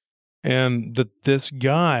 And this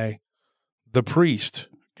guy, the priest,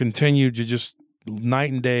 continued to just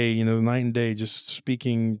night and day, just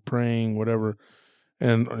speaking, praying, whatever,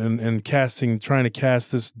 and trying to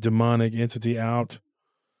cast this demonic entity out.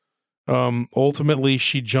 Ultimately,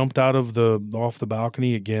 she jumped off the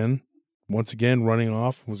balcony once again, running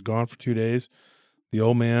off, was gone for 2 days. The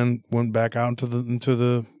old man went back out into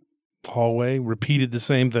the hallway, repeated the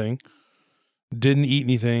same thing, didn't eat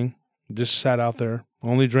anything, just sat out there,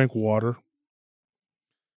 only drank water.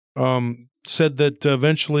 Said that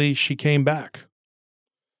eventually she came back,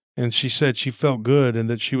 and she said she felt good and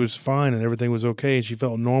that she was fine and everything was okay and she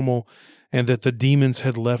felt normal and that the demons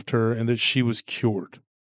had left her and that she was cured.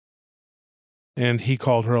 And he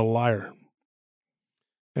called her a liar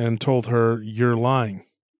and told her, "You're lying."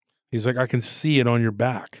 He's like, "I can see it on your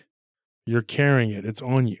back. You're carrying it. It's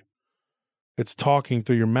on you. It's talking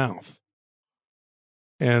through your mouth."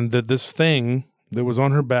 And that this thing that was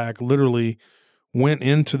on her back literally went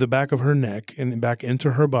into the back of her neck and back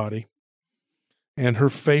into her body. And her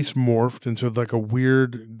face morphed into like a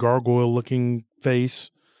weird gargoyle-looking face.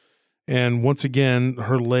 And once again,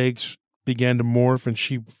 her legs began to morph and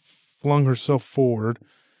she flung herself forward.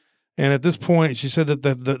 And at this point, she said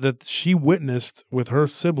that she witnessed with her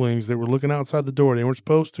siblings that were looking outside the door, they weren't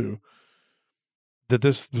supposed to, that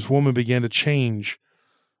this woman began to change,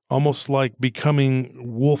 almost like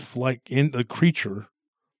becoming wolf-like in a creature,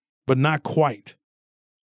 but not quite.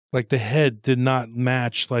 Like the head did not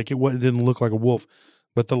match, like it didn't look like a wolf,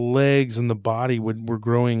 but the legs and the body were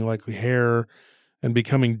growing like hair and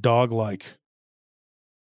becoming dog-like.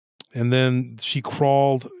 And then she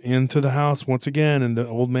crawled into the house once again, and the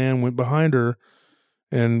old man went behind her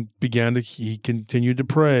and he continued to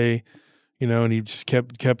pray, and he just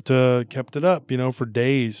kept it up, for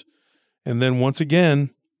days. And then once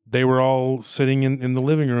again, they were all sitting in the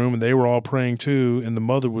living room and they were all praying too. And the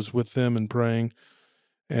mother was with them and praying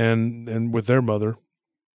and with their mother.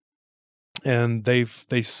 And they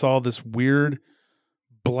saw this weird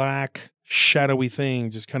black shadowy thing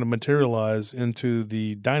just kind of materialize into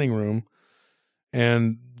the dining room,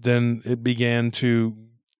 and then it began to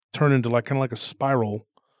turn into kind of like a spiral.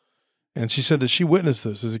 And she said that she witnessed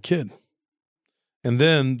this as a kid. And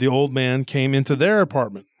then the old man came into their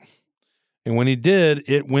apartment, and when he did,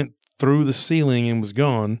 it went through the ceiling and was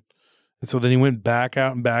gone. And so then he went back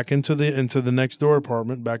out and back into the next door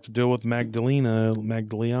apartment, back to deal with Magdalena,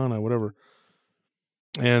 whatever.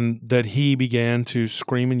 And that he began to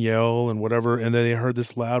scream and yell and whatever. And then they heard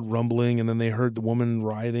this loud rumbling, and then they heard the woman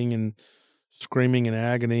writhing and screaming in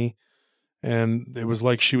agony. And it was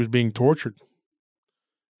like she was being tortured.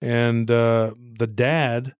 And the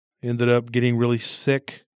dad ended up getting really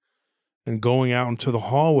sick and going out into the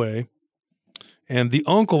hallway. And the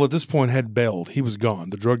uncle at this point had bailed. He was gone.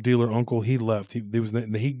 The drug dealer uncle, he left.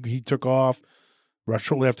 He took off. Right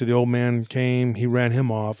shortly after the old man came, he ran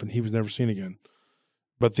him off, and he was never seen again.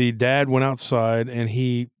 But the dad went outside and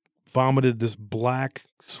he vomited this black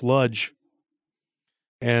sludge,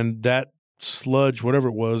 and that sludge, whatever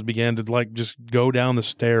it was, began to just go down the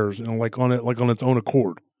stairs and on its own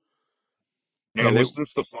accord. Now, was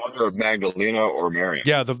this the father of Magdalena or Mary?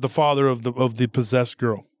 Yeah, the father of the possessed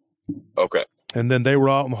girl. Okay. And then they were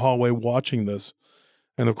out in the hallway watching this,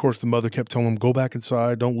 and of course the mother kept telling them, "Go back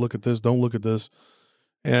inside. Don't look at this. Don't look at this."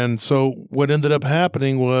 And so what ended up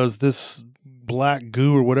happening was this black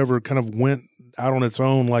goo or whatever kind of went out on its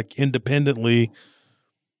own, like independently.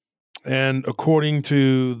 And according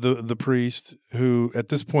to the priest, who at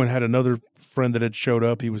this point had another friend that had showed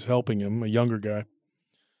up, he was helping him, a younger guy.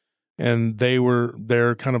 And they were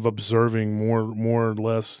there kind of observing more or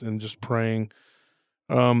less and just praying.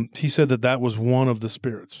 He said that was one of the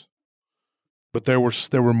spirits, but there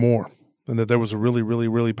were more, and that there was a really, really,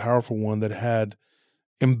 really powerful one that had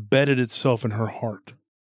embedded itself in her heart.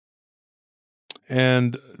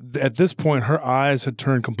 And at this point, her eyes had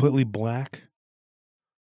turned completely black.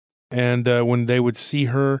 And when they would see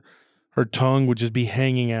her tongue would just be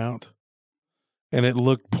hanging out, and it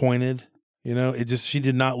looked pointed. She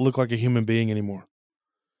did not look like a human being anymore.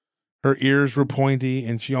 Her ears were pointy,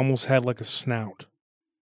 and she almost had like a snout.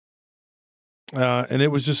 And it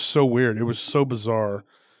was just so weird. It was so bizarre.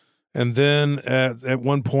 And then at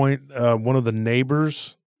one point, one of the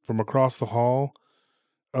neighbors from across the hall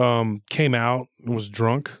came out and was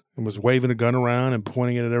drunk and was waving a gun around and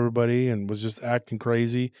pointing it at everybody and was just acting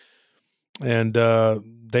crazy. And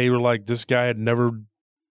they were like, this guy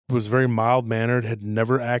was very mild-mannered, had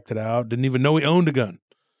never acted out, didn't even know he owned a gun.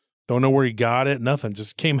 Don't know where he got it, nothing.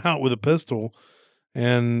 Just came out with a pistol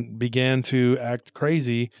and began to act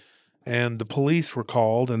crazy. And the police were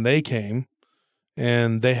called, and they came,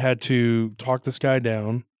 and they had to talk this guy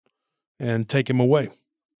down and take him away.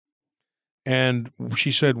 And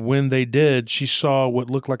she said when they did, she saw what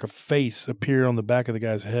looked like a face appear on the back of the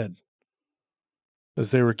guy's head as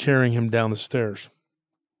they were carrying him down the stairs.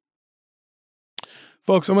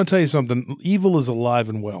 Folks, I'm going to tell you something. Evil is alive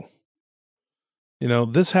and well.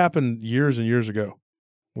 This happened years and years ago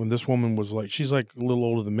when this woman was she's like a little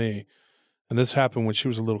older than me. And this happened when she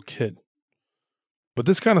was a little kid. But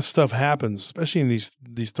this kind of stuff happens, especially in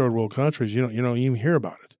these third world countries. You don't even hear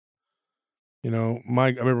about it. I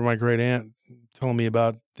remember my great aunt telling me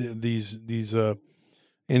about these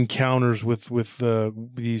encounters with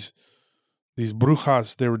these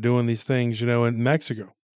brujas. They were doing these things, in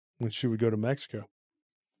Mexico when she would go to Mexico.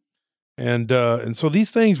 And so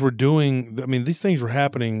these things these things were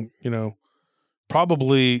happening,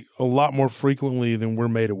 probably a lot more frequently than we're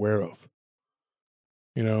made aware of.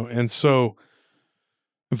 And so,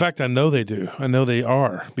 in fact, I know they do. I know they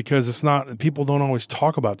are, because people don't always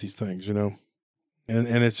talk about these things, and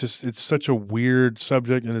it's such a weird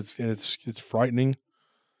subject, and it's frightening.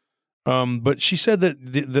 But she said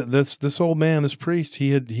that this old man, this priest,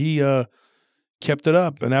 he kept it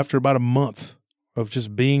up, and after about a month of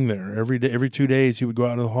just being there every day, every 2 days, he would go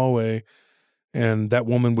out into the hallway, and that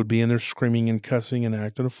woman would be in there screaming and cussing and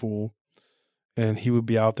acting a fool. And he would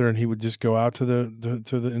be out there, and he would just go out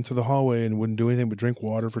into the hallway and wouldn't do anything but drink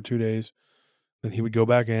water for 2 days. Then he would go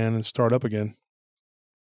back in and start up again.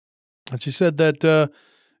 And she said that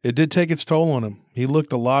it did take its toll on him. He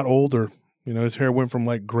looked a lot older. His hair went from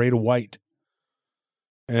like gray to white.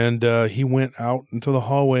 And he went out into the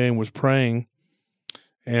hallway and was praying.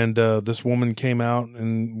 And this woman came out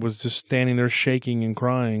and was just standing there shaking and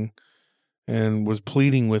crying and was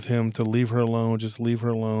pleading with him to leave her alone, just leave her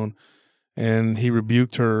alone. And he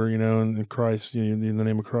rebuked her, in Christ, in the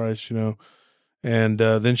name of Christ, and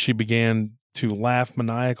then she began to laugh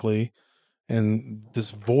maniacally, and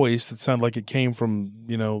this voice that sounded like it came from,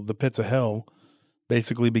 the pits of hell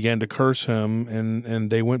basically began to curse him, and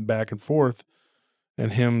they went back and forth,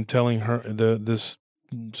 and him telling her, this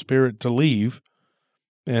spirit, to leave,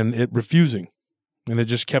 and it refusing, and it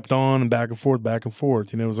just kept on and back and forth, back and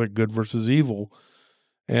forth. It was like good versus evil,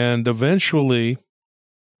 and eventually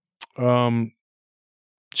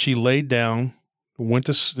she laid down, went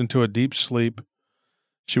into a deep sleep.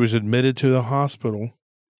 She was admitted to the hospital,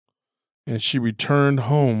 and she returned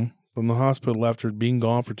home from the hospital after being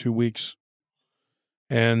gone for 2 weeks.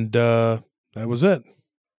 And that was it.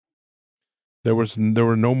 There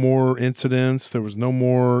were no more incidents. There was no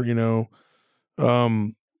more, it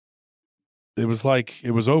was like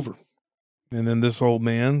it was over. And then this old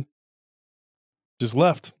man just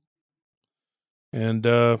left. And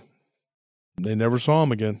they never saw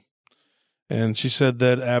him again. And she said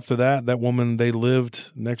that after that woman, they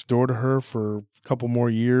lived next door to her for a couple more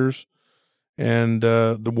years. And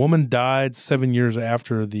the woman died 7 years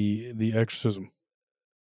after the exorcism.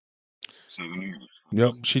 7 years.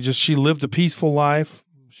 Yep. She lived a peaceful life.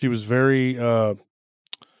 She was very,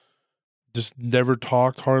 just never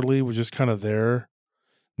talked hardly, was just kind of there.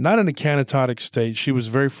 Not in a canatotic state. She was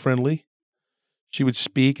very friendly. She would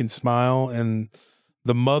speak and smile, and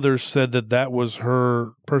the mother said that was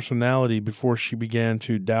her personality before she began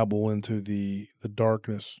to dabble into the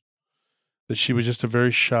darkness. That she was just a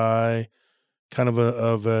very shy, kind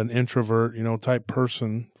of an introvert, type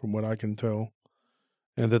person, from what I can tell.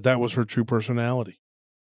 and that was her true personality.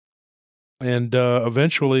 And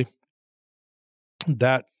eventually,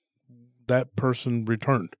 that person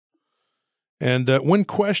returned. And when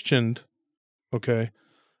questioned,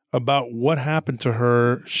 about what happened to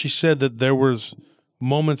her, she said that there was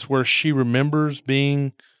moments where she remembers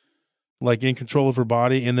being like in control of her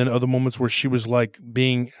body, and then other moments where she was like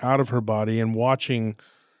being out of her body and watching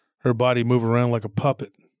her body move around like a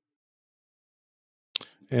puppet.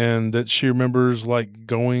 And that she remembers like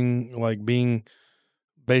being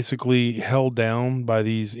basically held down by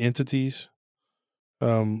these entities,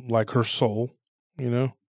 like her soul,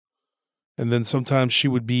 And then sometimes she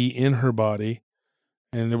would be in her body,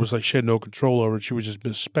 and it was like she had no control over it. She was just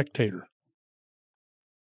a spectator.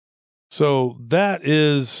 So that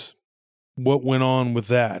is what went on with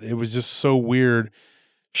that. It was just so weird.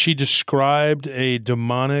 She described a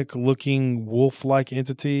demonic looking wolf-like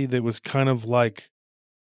entity that was kind of like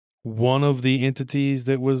one of the entities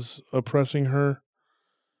that was oppressing her.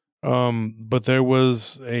 But there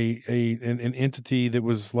was an entity that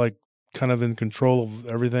was like kind of in control of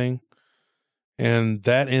everything. And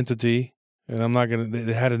that entity, and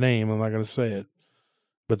it had a name, I'm not going to say it,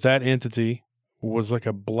 but that entity was like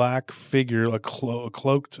a black figure, a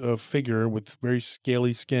cloaked figure with very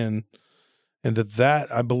scaly skin. And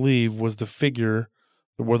that I believe was the figure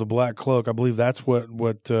that wore the black cloak. I believe that's what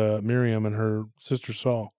Miriam and her sister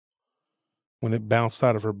saw when it bounced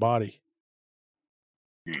out of her body.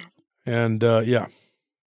 And and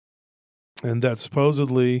that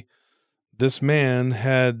supposedly this man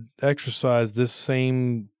had exorcised this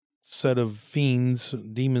same set of fiends,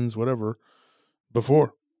 demons, whatever,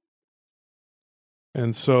 before.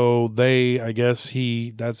 And so I guess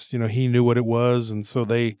he knew what it was, and so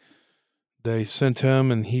they sent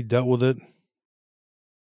him, and he dealt with it.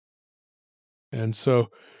 And so,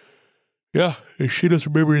 yeah, she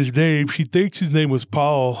doesn't remember his name. She thinks his name was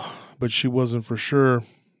Paul, but she wasn't for sure.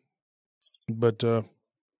 But,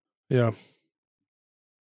 yeah.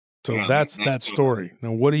 So that's that story.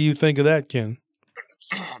 Now, what do you think of that, Ken?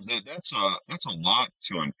 That's a lot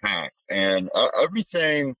to unpack, and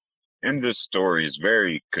everything in this story is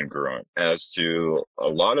very congruent as to a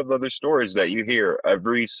lot of other stories that you hear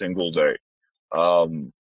every single day.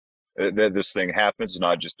 This thing happens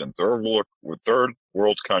not just in third world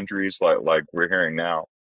countries like we're hearing now.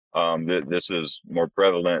 This is more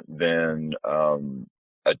prevalent than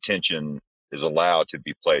attention is allowed to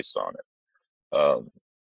be placed on it.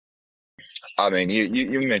 I mean,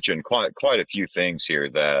 you mentioned quite a few things here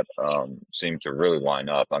that seem to really line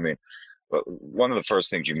up. I mean, one of the first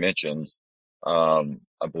things you mentioned, I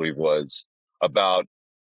believe, was about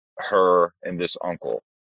her and this uncle,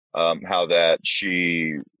 how that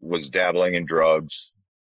she was dabbling in drugs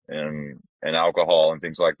and alcohol and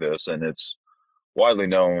things like this, and it's widely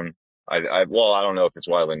known. I don't know if it's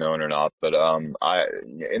widely known or not, but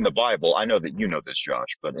in the Bible, I know that you know this,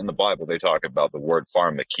 Josh, but in the Bible they talk about the word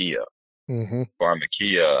pharmakia. Mm-hmm.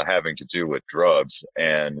 Pharmakia having to do with drugs,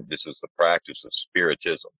 and this is the practice of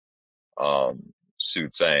spiritism,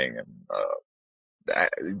 soothsaying, and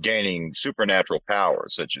gaining supernatural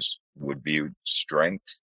powers, such as would be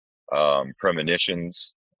strength,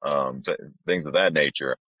 premonitions, things of that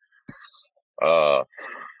nature, or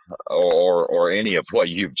any of what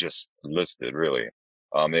you've just listed. Really,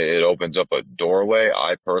 it opens up a doorway,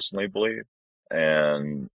 I personally believe,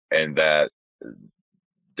 and that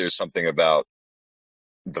there's something about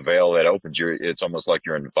the veil that opens it's almost like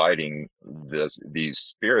you're inviting these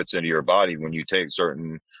spirits into your body when you take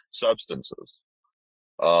certain substances.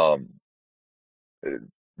 It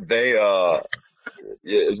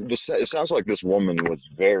sounds like this woman was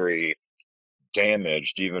very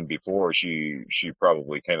damaged even before she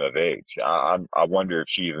probably came of age. I wonder if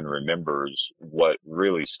she even remembers what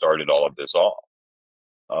really started all of this off.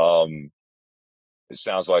 It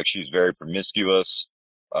sounds like she's very promiscuous.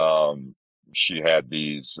 She had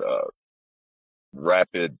these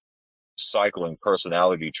rapid cycling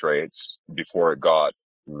personality traits before it got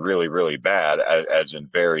really, really bad, as in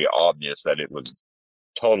very obvious that it was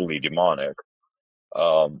totally demonic.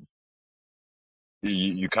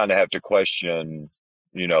 You kind of have to question,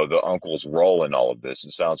 the uncle's role in all of this.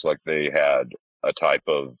 It sounds like they had a type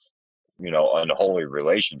of, unholy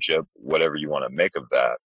relationship, whatever you want to make of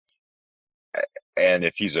that. And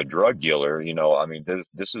if he's a drug dealer, I mean,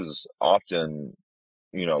 this is often,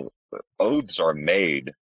 oaths are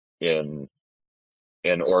made in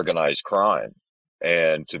organized crime,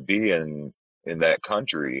 and to be in that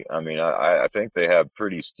country, I mean, I think they have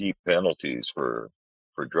pretty steep penalties for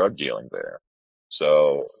drug dealing there.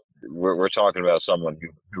 So we're talking about someone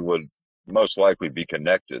who would most likely be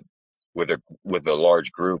connected with a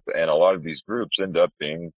large group, and a lot of these groups end up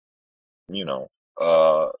being, you know,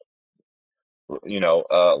 uh,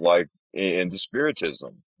 like into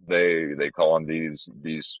spiritism. They call on these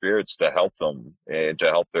spirits to help them and to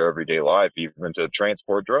help their everyday life, even to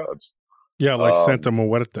transport drugs. Yeah, like Santa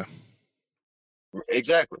Muerta.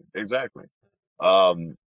 Exactly.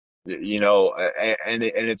 Um, and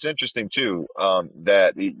it's interesting too,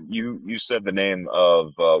 that you said the name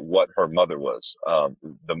of what her mother was.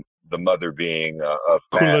 The mother being a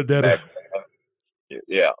fat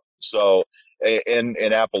yeah. So in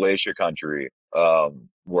Appalachia country,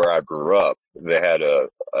 where I grew up, they had a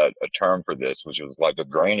term for this, which was like a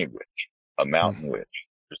granny witch, a mountain witch,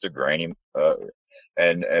 just a granny.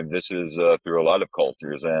 And this is through a lot of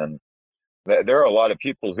cultures, and there are a lot of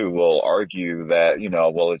people who will argue that,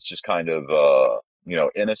 well, it's just kind of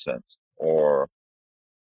innocent, or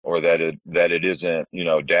that it isn't,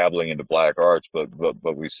 dabbling into black arts, but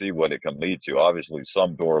we see what it can lead to. Obviously,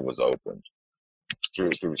 some door was opened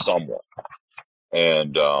through someone,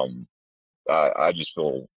 and I just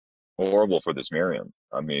feel horrible for this Miriam.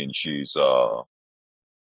 I mean, she's all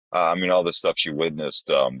the stuff she witnessed,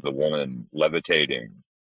 the woman levitating,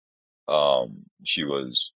 she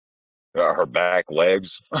was her back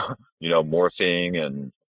legs,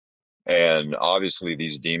 morphing, and obviously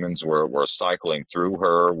these demons were cycling through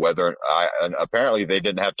her. And apparently they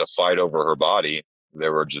didn't have to fight over her body; they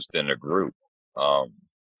were just in a group.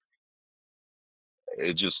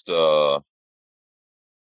 It just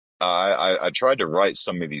I tried to write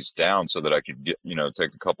some of these down so that I could get,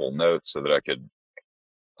 take a couple of notes so that I could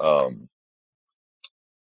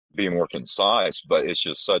be more concise, but it's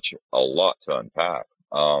just such a lot to unpack.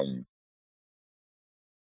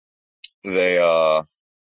 There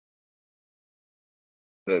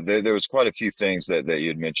was quite a few things that you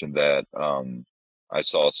had mentioned that I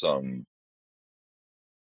saw some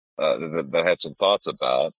that I had some thoughts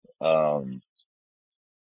about. Let's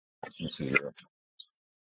see here.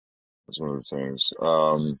 That's one of the things.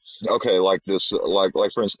 Okay, like this, like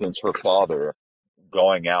for instance, her father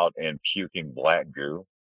going out and puking black goo.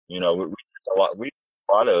 We a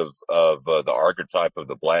lot of the archetype of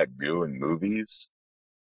the black goo in movies.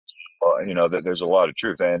 That there's a lot of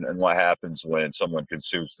truth, and what happens when someone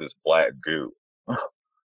consumes this black goo.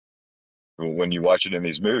 When you watch it in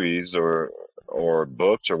these movies or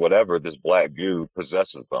books or whatever, this black goo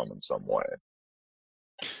possesses them in some way.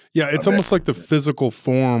 Yeah, it's almost like the physical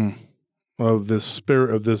form of this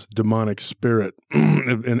spirit, of this demonic spirit,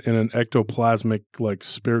 in an ectoplasmic like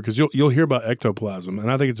spirit. Because you'll hear about ectoplasm,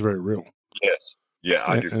 and I think it's very real. Yes. Yeah,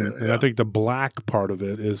 I do too. And I think the black part of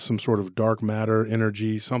it is some sort of dark matter,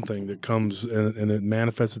 energy, something that comes and it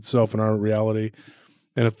manifests itself in our reality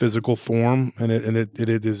in a physical form, and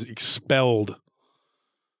it is expelled.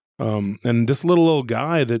 And this little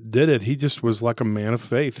guy that did it, he just was like a man of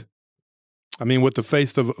faith. I mean, with the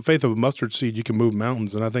faith of a mustard seed, you can move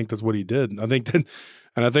mountains, and I think that's what he did. I think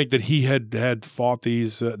that he had fought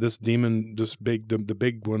this demon, the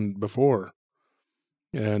big one before.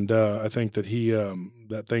 And I think that he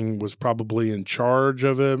that thing was probably in charge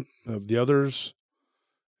of the others,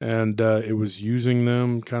 and it was using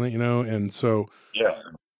them kind of, and so yeah.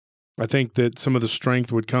 I think that some of the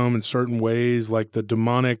strength would come in certain ways, like the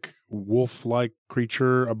demonic wolf-like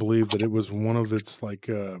creature. I believe that it was one of its like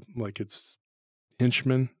its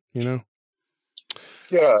henchmen, Yeah,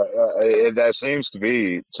 that seems to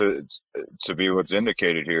be what's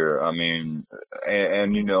indicated here. I mean,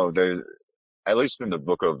 and there's, at least in the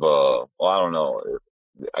book of, I don't know,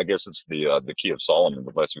 I guess it's the Key of Solomon,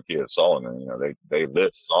 the Lesser Key of Solomon. They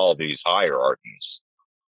list all these hierarchies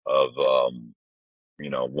of,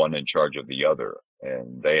 one in charge of the other,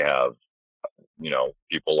 and they have,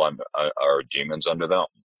 people are demons under them.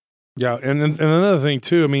 Yeah, and another thing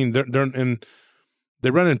too. I mean,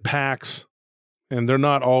 they run in packs, and they're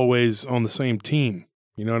not always on the same team.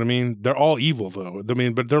 You know what I mean? They're all evil, though. I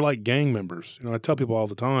mean, but they're like gang members. I tell people all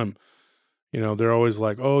the time. They're always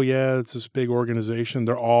like, oh, yeah, it's this big organization.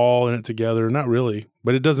 They're all in it together. Not really.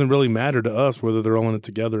 But it doesn't really matter to us whether they're all in it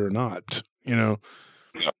together or not.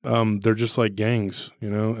 They're just like gangs,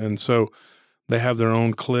 And so they have their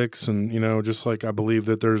own cliques. And, just like I believe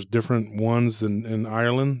that there's different ones in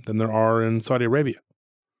Ireland than there are in Saudi Arabia.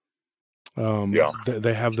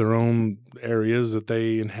 They have their own areas that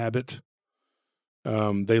they inhabit.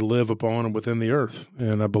 They live upon and within the earth,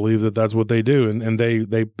 and I believe that that's what they do. And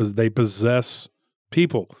they possess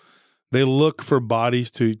people. They look for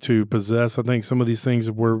bodies to possess. I think some of these things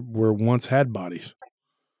were once had bodies,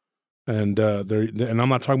 and and I'm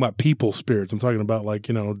not talking about people spirits. I'm talking about like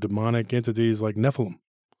demonic entities like Nephilim.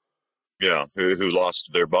 Yeah, who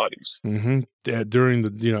lost their bodies. Mm-hmm. During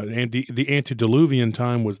the antediluvian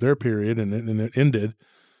time was their period, and it ended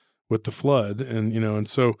with the flood, and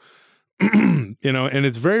so and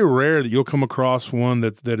it's very rare that you'll come across one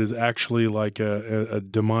that is actually like a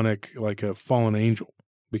demonic, like a fallen angel,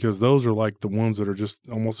 because those are like the ones that are just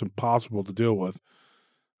almost impossible to deal with,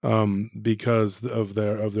 because of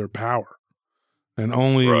their power. And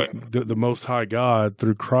only the Most High God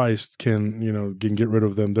through Christ can get rid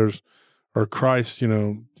of them. Christ,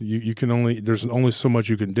 you can there's only so much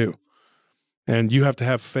you can do. And you have to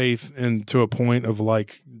have faith to a point of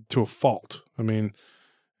to a fault. I mean,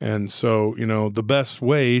 and so, the best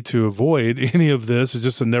way to avoid any of this is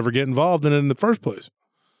just to never get involved in it in the first place.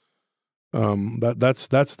 That's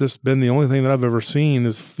just been the only thing that I've ever seen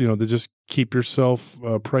is, to just keep yourself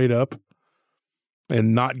prayed up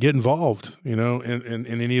and not get involved, in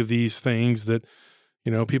any of these things that,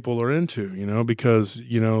 people are into, because,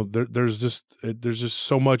 there's just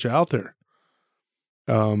so much out there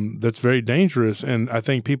that's very dangerous. And I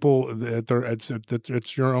think people,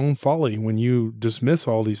 it's your own folly when you dismiss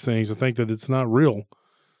all these things and think that it's not real,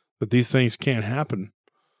 that these things can't happen.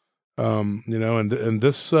 And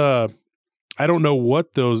this, I don't know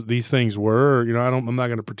what these things were, I'm not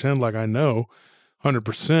going to pretend like I know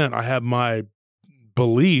 100%. I have my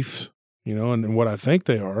beliefs, and what I think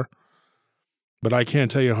they are, but I can't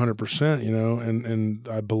tell you 100%, and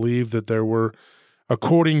I believe that there were,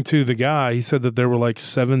 according to the guy, he said that there were like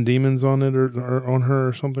 7 demons on it or on her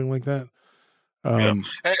or something like that. And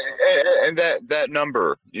that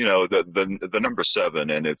number, the number 7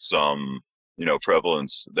 and its,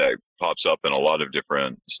 prevalence that pops up in a lot of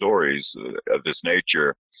different stories of this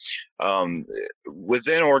nature,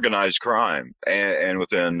 within organized crime and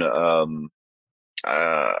within,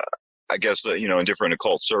 I guess, in different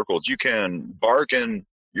occult circles, you can bargain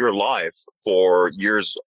your life for year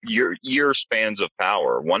spans of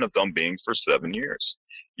power, one of them being for 7 years.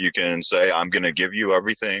 You can say, I'm going to give you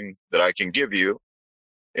everything that I can give you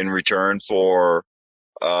in return for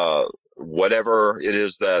whatever it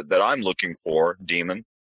is that I'm looking for, demon,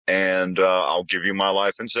 and I'll give you my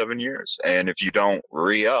life in 7 years. And if you don't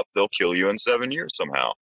re-up, they'll kill you in 7 years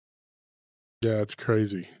somehow. Yeah, it's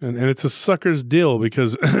crazy. And it's a sucker's deal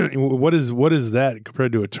because what is that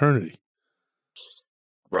compared to eternity?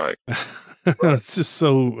 Right. It's just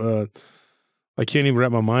so, I can't even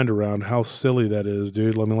wrap my mind around how silly that is,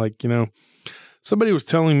 dude. I mean, somebody was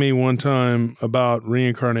telling me one time about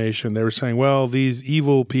reincarnation. They were saying, well, these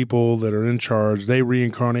evil people that are in charge, they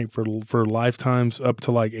reincarnate for lifetimes up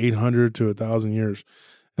to like 800 to 1,000 years.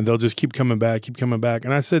 And they'll just keep coming back.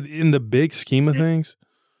 And I said, in the big scheme of things,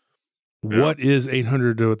 what is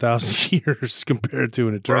 800 to 1,000 years compared to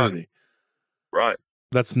an eternity? Right.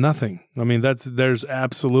 That's nothing. I mean, that's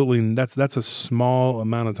a small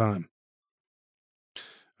amount of time.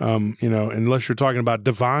 Unless you're talking about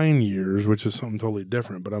divine years, which is something totally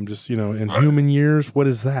different. But I'm just, in human years, what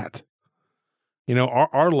is that?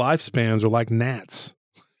 Our lifespans are like gnats,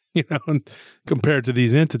 compared to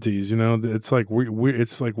these entities. It's like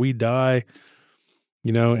we die.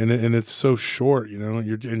 And it's so short,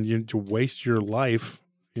 and to waste your life,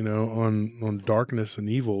 on darkness and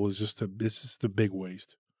evil is just a big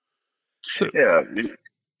waste. So, yeah.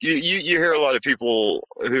 You hear a lot of people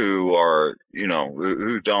who are,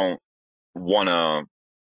 who don't want to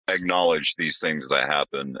acknowledge these things that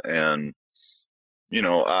happen. And,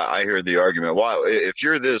 I hear the argument, wow, if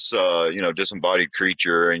you're this, disembodied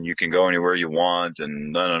creature and you can go anywhere you want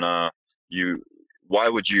and why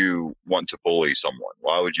would you want to bully someone?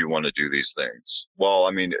 Why would you want to do these things? Well,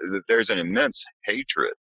 I mean, there's an immense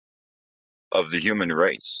hatred of the human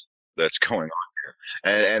race that's going on here.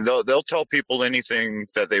 And they'll tell people anything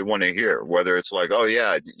that they want to hear, whether it's like, oh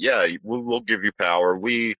yeah, we'll give you power.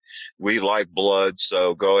 We like blood,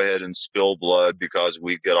 so go ahead and spill blood because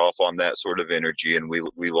we get off on that sort of energy and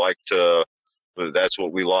we like to, that's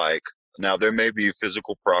what we like. Now there may be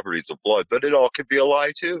physical properties of blood, but it all could be a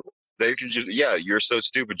lie too. They can just, you're so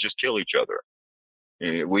stupid, just kill each other.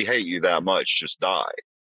 We hate you that much, just die,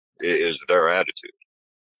 is their attitude.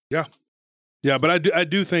 Yeah. Yeah, but I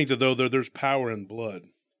do think that, though, there's power in blood.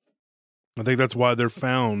 I think that's why they're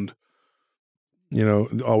found,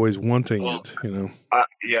 always wanting it,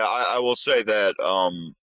 I will say that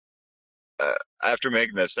after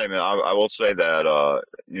making that statement, I will say that,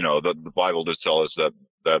 the Bible does tell us that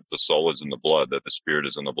the soul is in the blood, that the spirit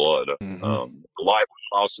is in the blood. Mm-hmm. Life,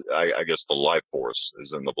 also, I guess the life force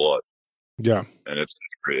is in the blood. Yeah. And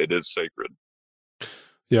it is sacred.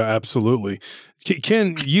 Yeah, absolutely.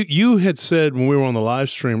 Ken, you had said when we were on the live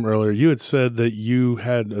stream earlier, you had said that you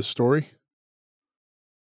had a story.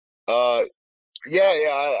 I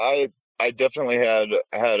I definitely had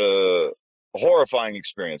a horrifying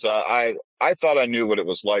experience. I thought I knew what it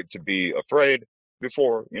was like to be afraid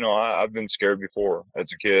before. You know, I've been scared before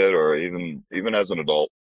as a kid or even as an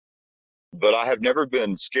adult, but I have never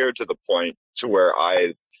been scared to the point to where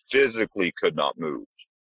I physically could not move.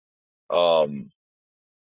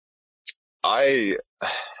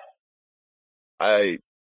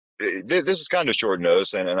 This is kind of short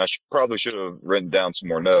notice, and I probably should have written down some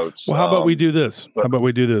more notes. Well, how about we do this?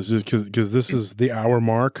 Because this is the hour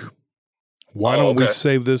mark. Why don't we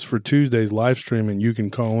save this for Tuesday's live stream, and you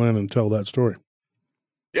can call in and tell that story?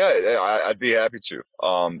 Yeah, I'd be happy to.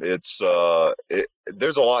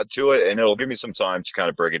 There's a lot to it, and it'll give me some time to kind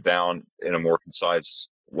of break it down in a more concise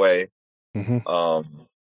way. Mm-hmm.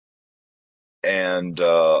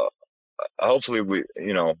 Hopefully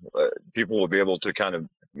people will be able to kind of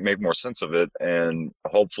make more sense of it, and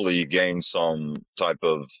hopefully gain some type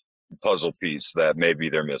of puzzle piece that maybe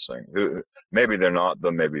they're missing. Maybe they're not,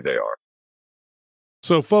 but maybe they are.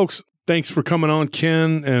 So, folks, thanks for coming on,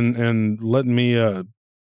 Ken, and letting me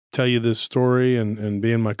tell you this story and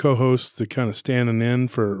being my co-host, to kind of standing in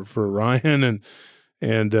for Ryan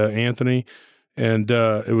and Anthony. And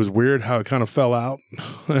it was weird how it kind of fell out,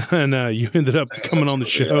 and you ended up coming on the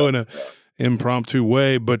show in an impromptu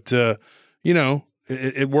way, but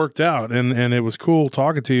it worked out, and it was cool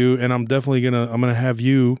talking to you. And I'm definitely I'm gonna have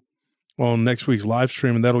you on next week's live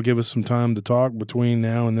stream, and that'll give us some time to talk between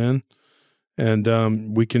now and then.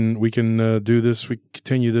 And we can do this. We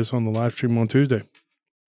continue this on the live stream on Tuesday.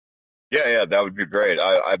 Yeah, that would be great.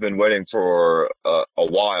 I've been waiting for a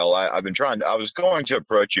while. I was going to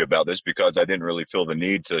approach you about this because I didn't really feel the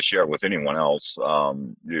need to share it with anyone else.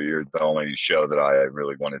 You're the only show that I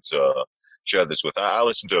really wanted to share this with. I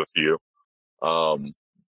listened to a few,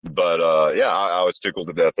 but I was tickled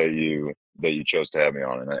to death that you chose to have me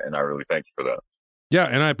on, and I really thank you for that. Yeah,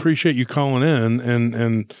 and I appreciate you calling in,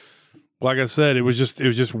 and like I said, it was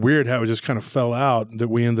just weird how it just kind of fell out that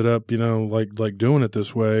we ended up, like doing it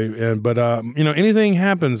this way. But anything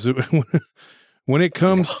happens when it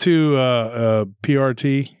comes to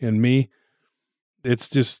PRT and me.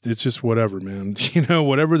 It's just whatever, man.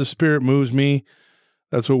 Whatever the spirit moves me,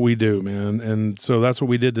 that's what we do, man. And so that's what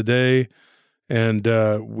we did today. And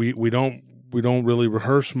we don't really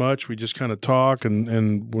rehearse much. We just kind of talk,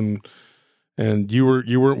 and you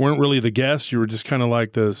weren't really the guest. You were just kind of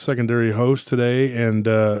like the secondary host today. And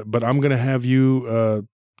but I'm going to have you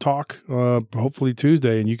talk hopefully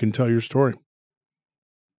Tuesday, and you can tell your story.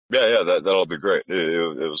 Yeah, that'll be great.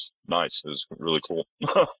 It was nice. It was really cool.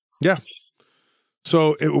 Yeah.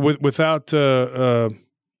 So without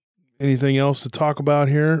anything else to talk about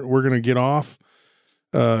here, we're going to get off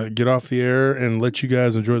the air and let you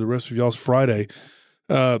guys enjoy the rest of y'all's Friday.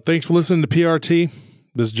 Thanks for listening to PRT.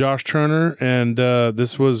 This is Josh Turner, and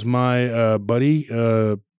this was my buddy,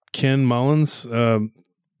 Ken Mullins.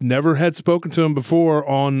 Never had spoken to him before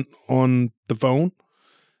on the phone,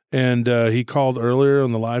 and he called earlier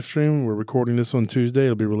on the live stream. We're recording this on Tuesday.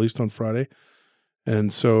 It'll be released on Friday.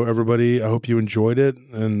 And so, everybody, I hope you enjoyed it.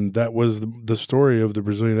 And that was the story of the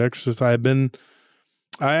Brazilian Exorcist. I'm going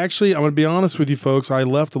to be honest with you folks, I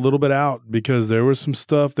left a little bit out because there was some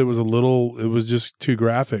stuff that was it was just too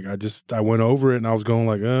graphic. I went over it and I was going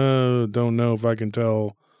like, don't know if I can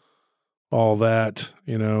tell all that,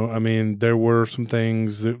 I mean, there were some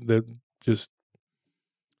things that just,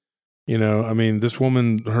 this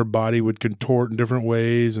woman, her body would contort in different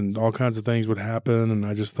ways and all kinds of things would happen. And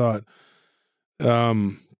I just thought,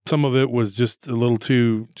 some of it was just a little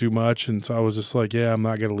too much. And so I was just like, yeah, I'm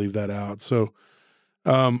not going to leave that out. So,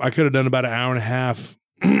 I could have done about an hour and a half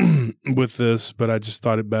with this, but I just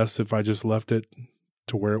thought it best if I just left it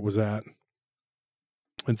to where it was at.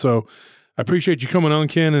 And so I appreciate you coming on,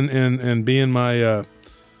 Ken, and being my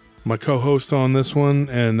co-host on this one.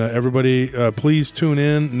 And everybody, please tune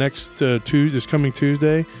in this coming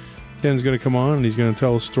Tuesday. Ken's going to come on and he's going to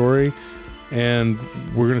tell a story, and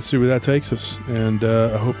we're going to see where that takes us. And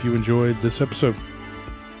I hope you enjoyed this episode.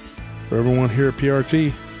 For everyone here at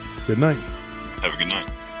PRT, good night. Have a good night.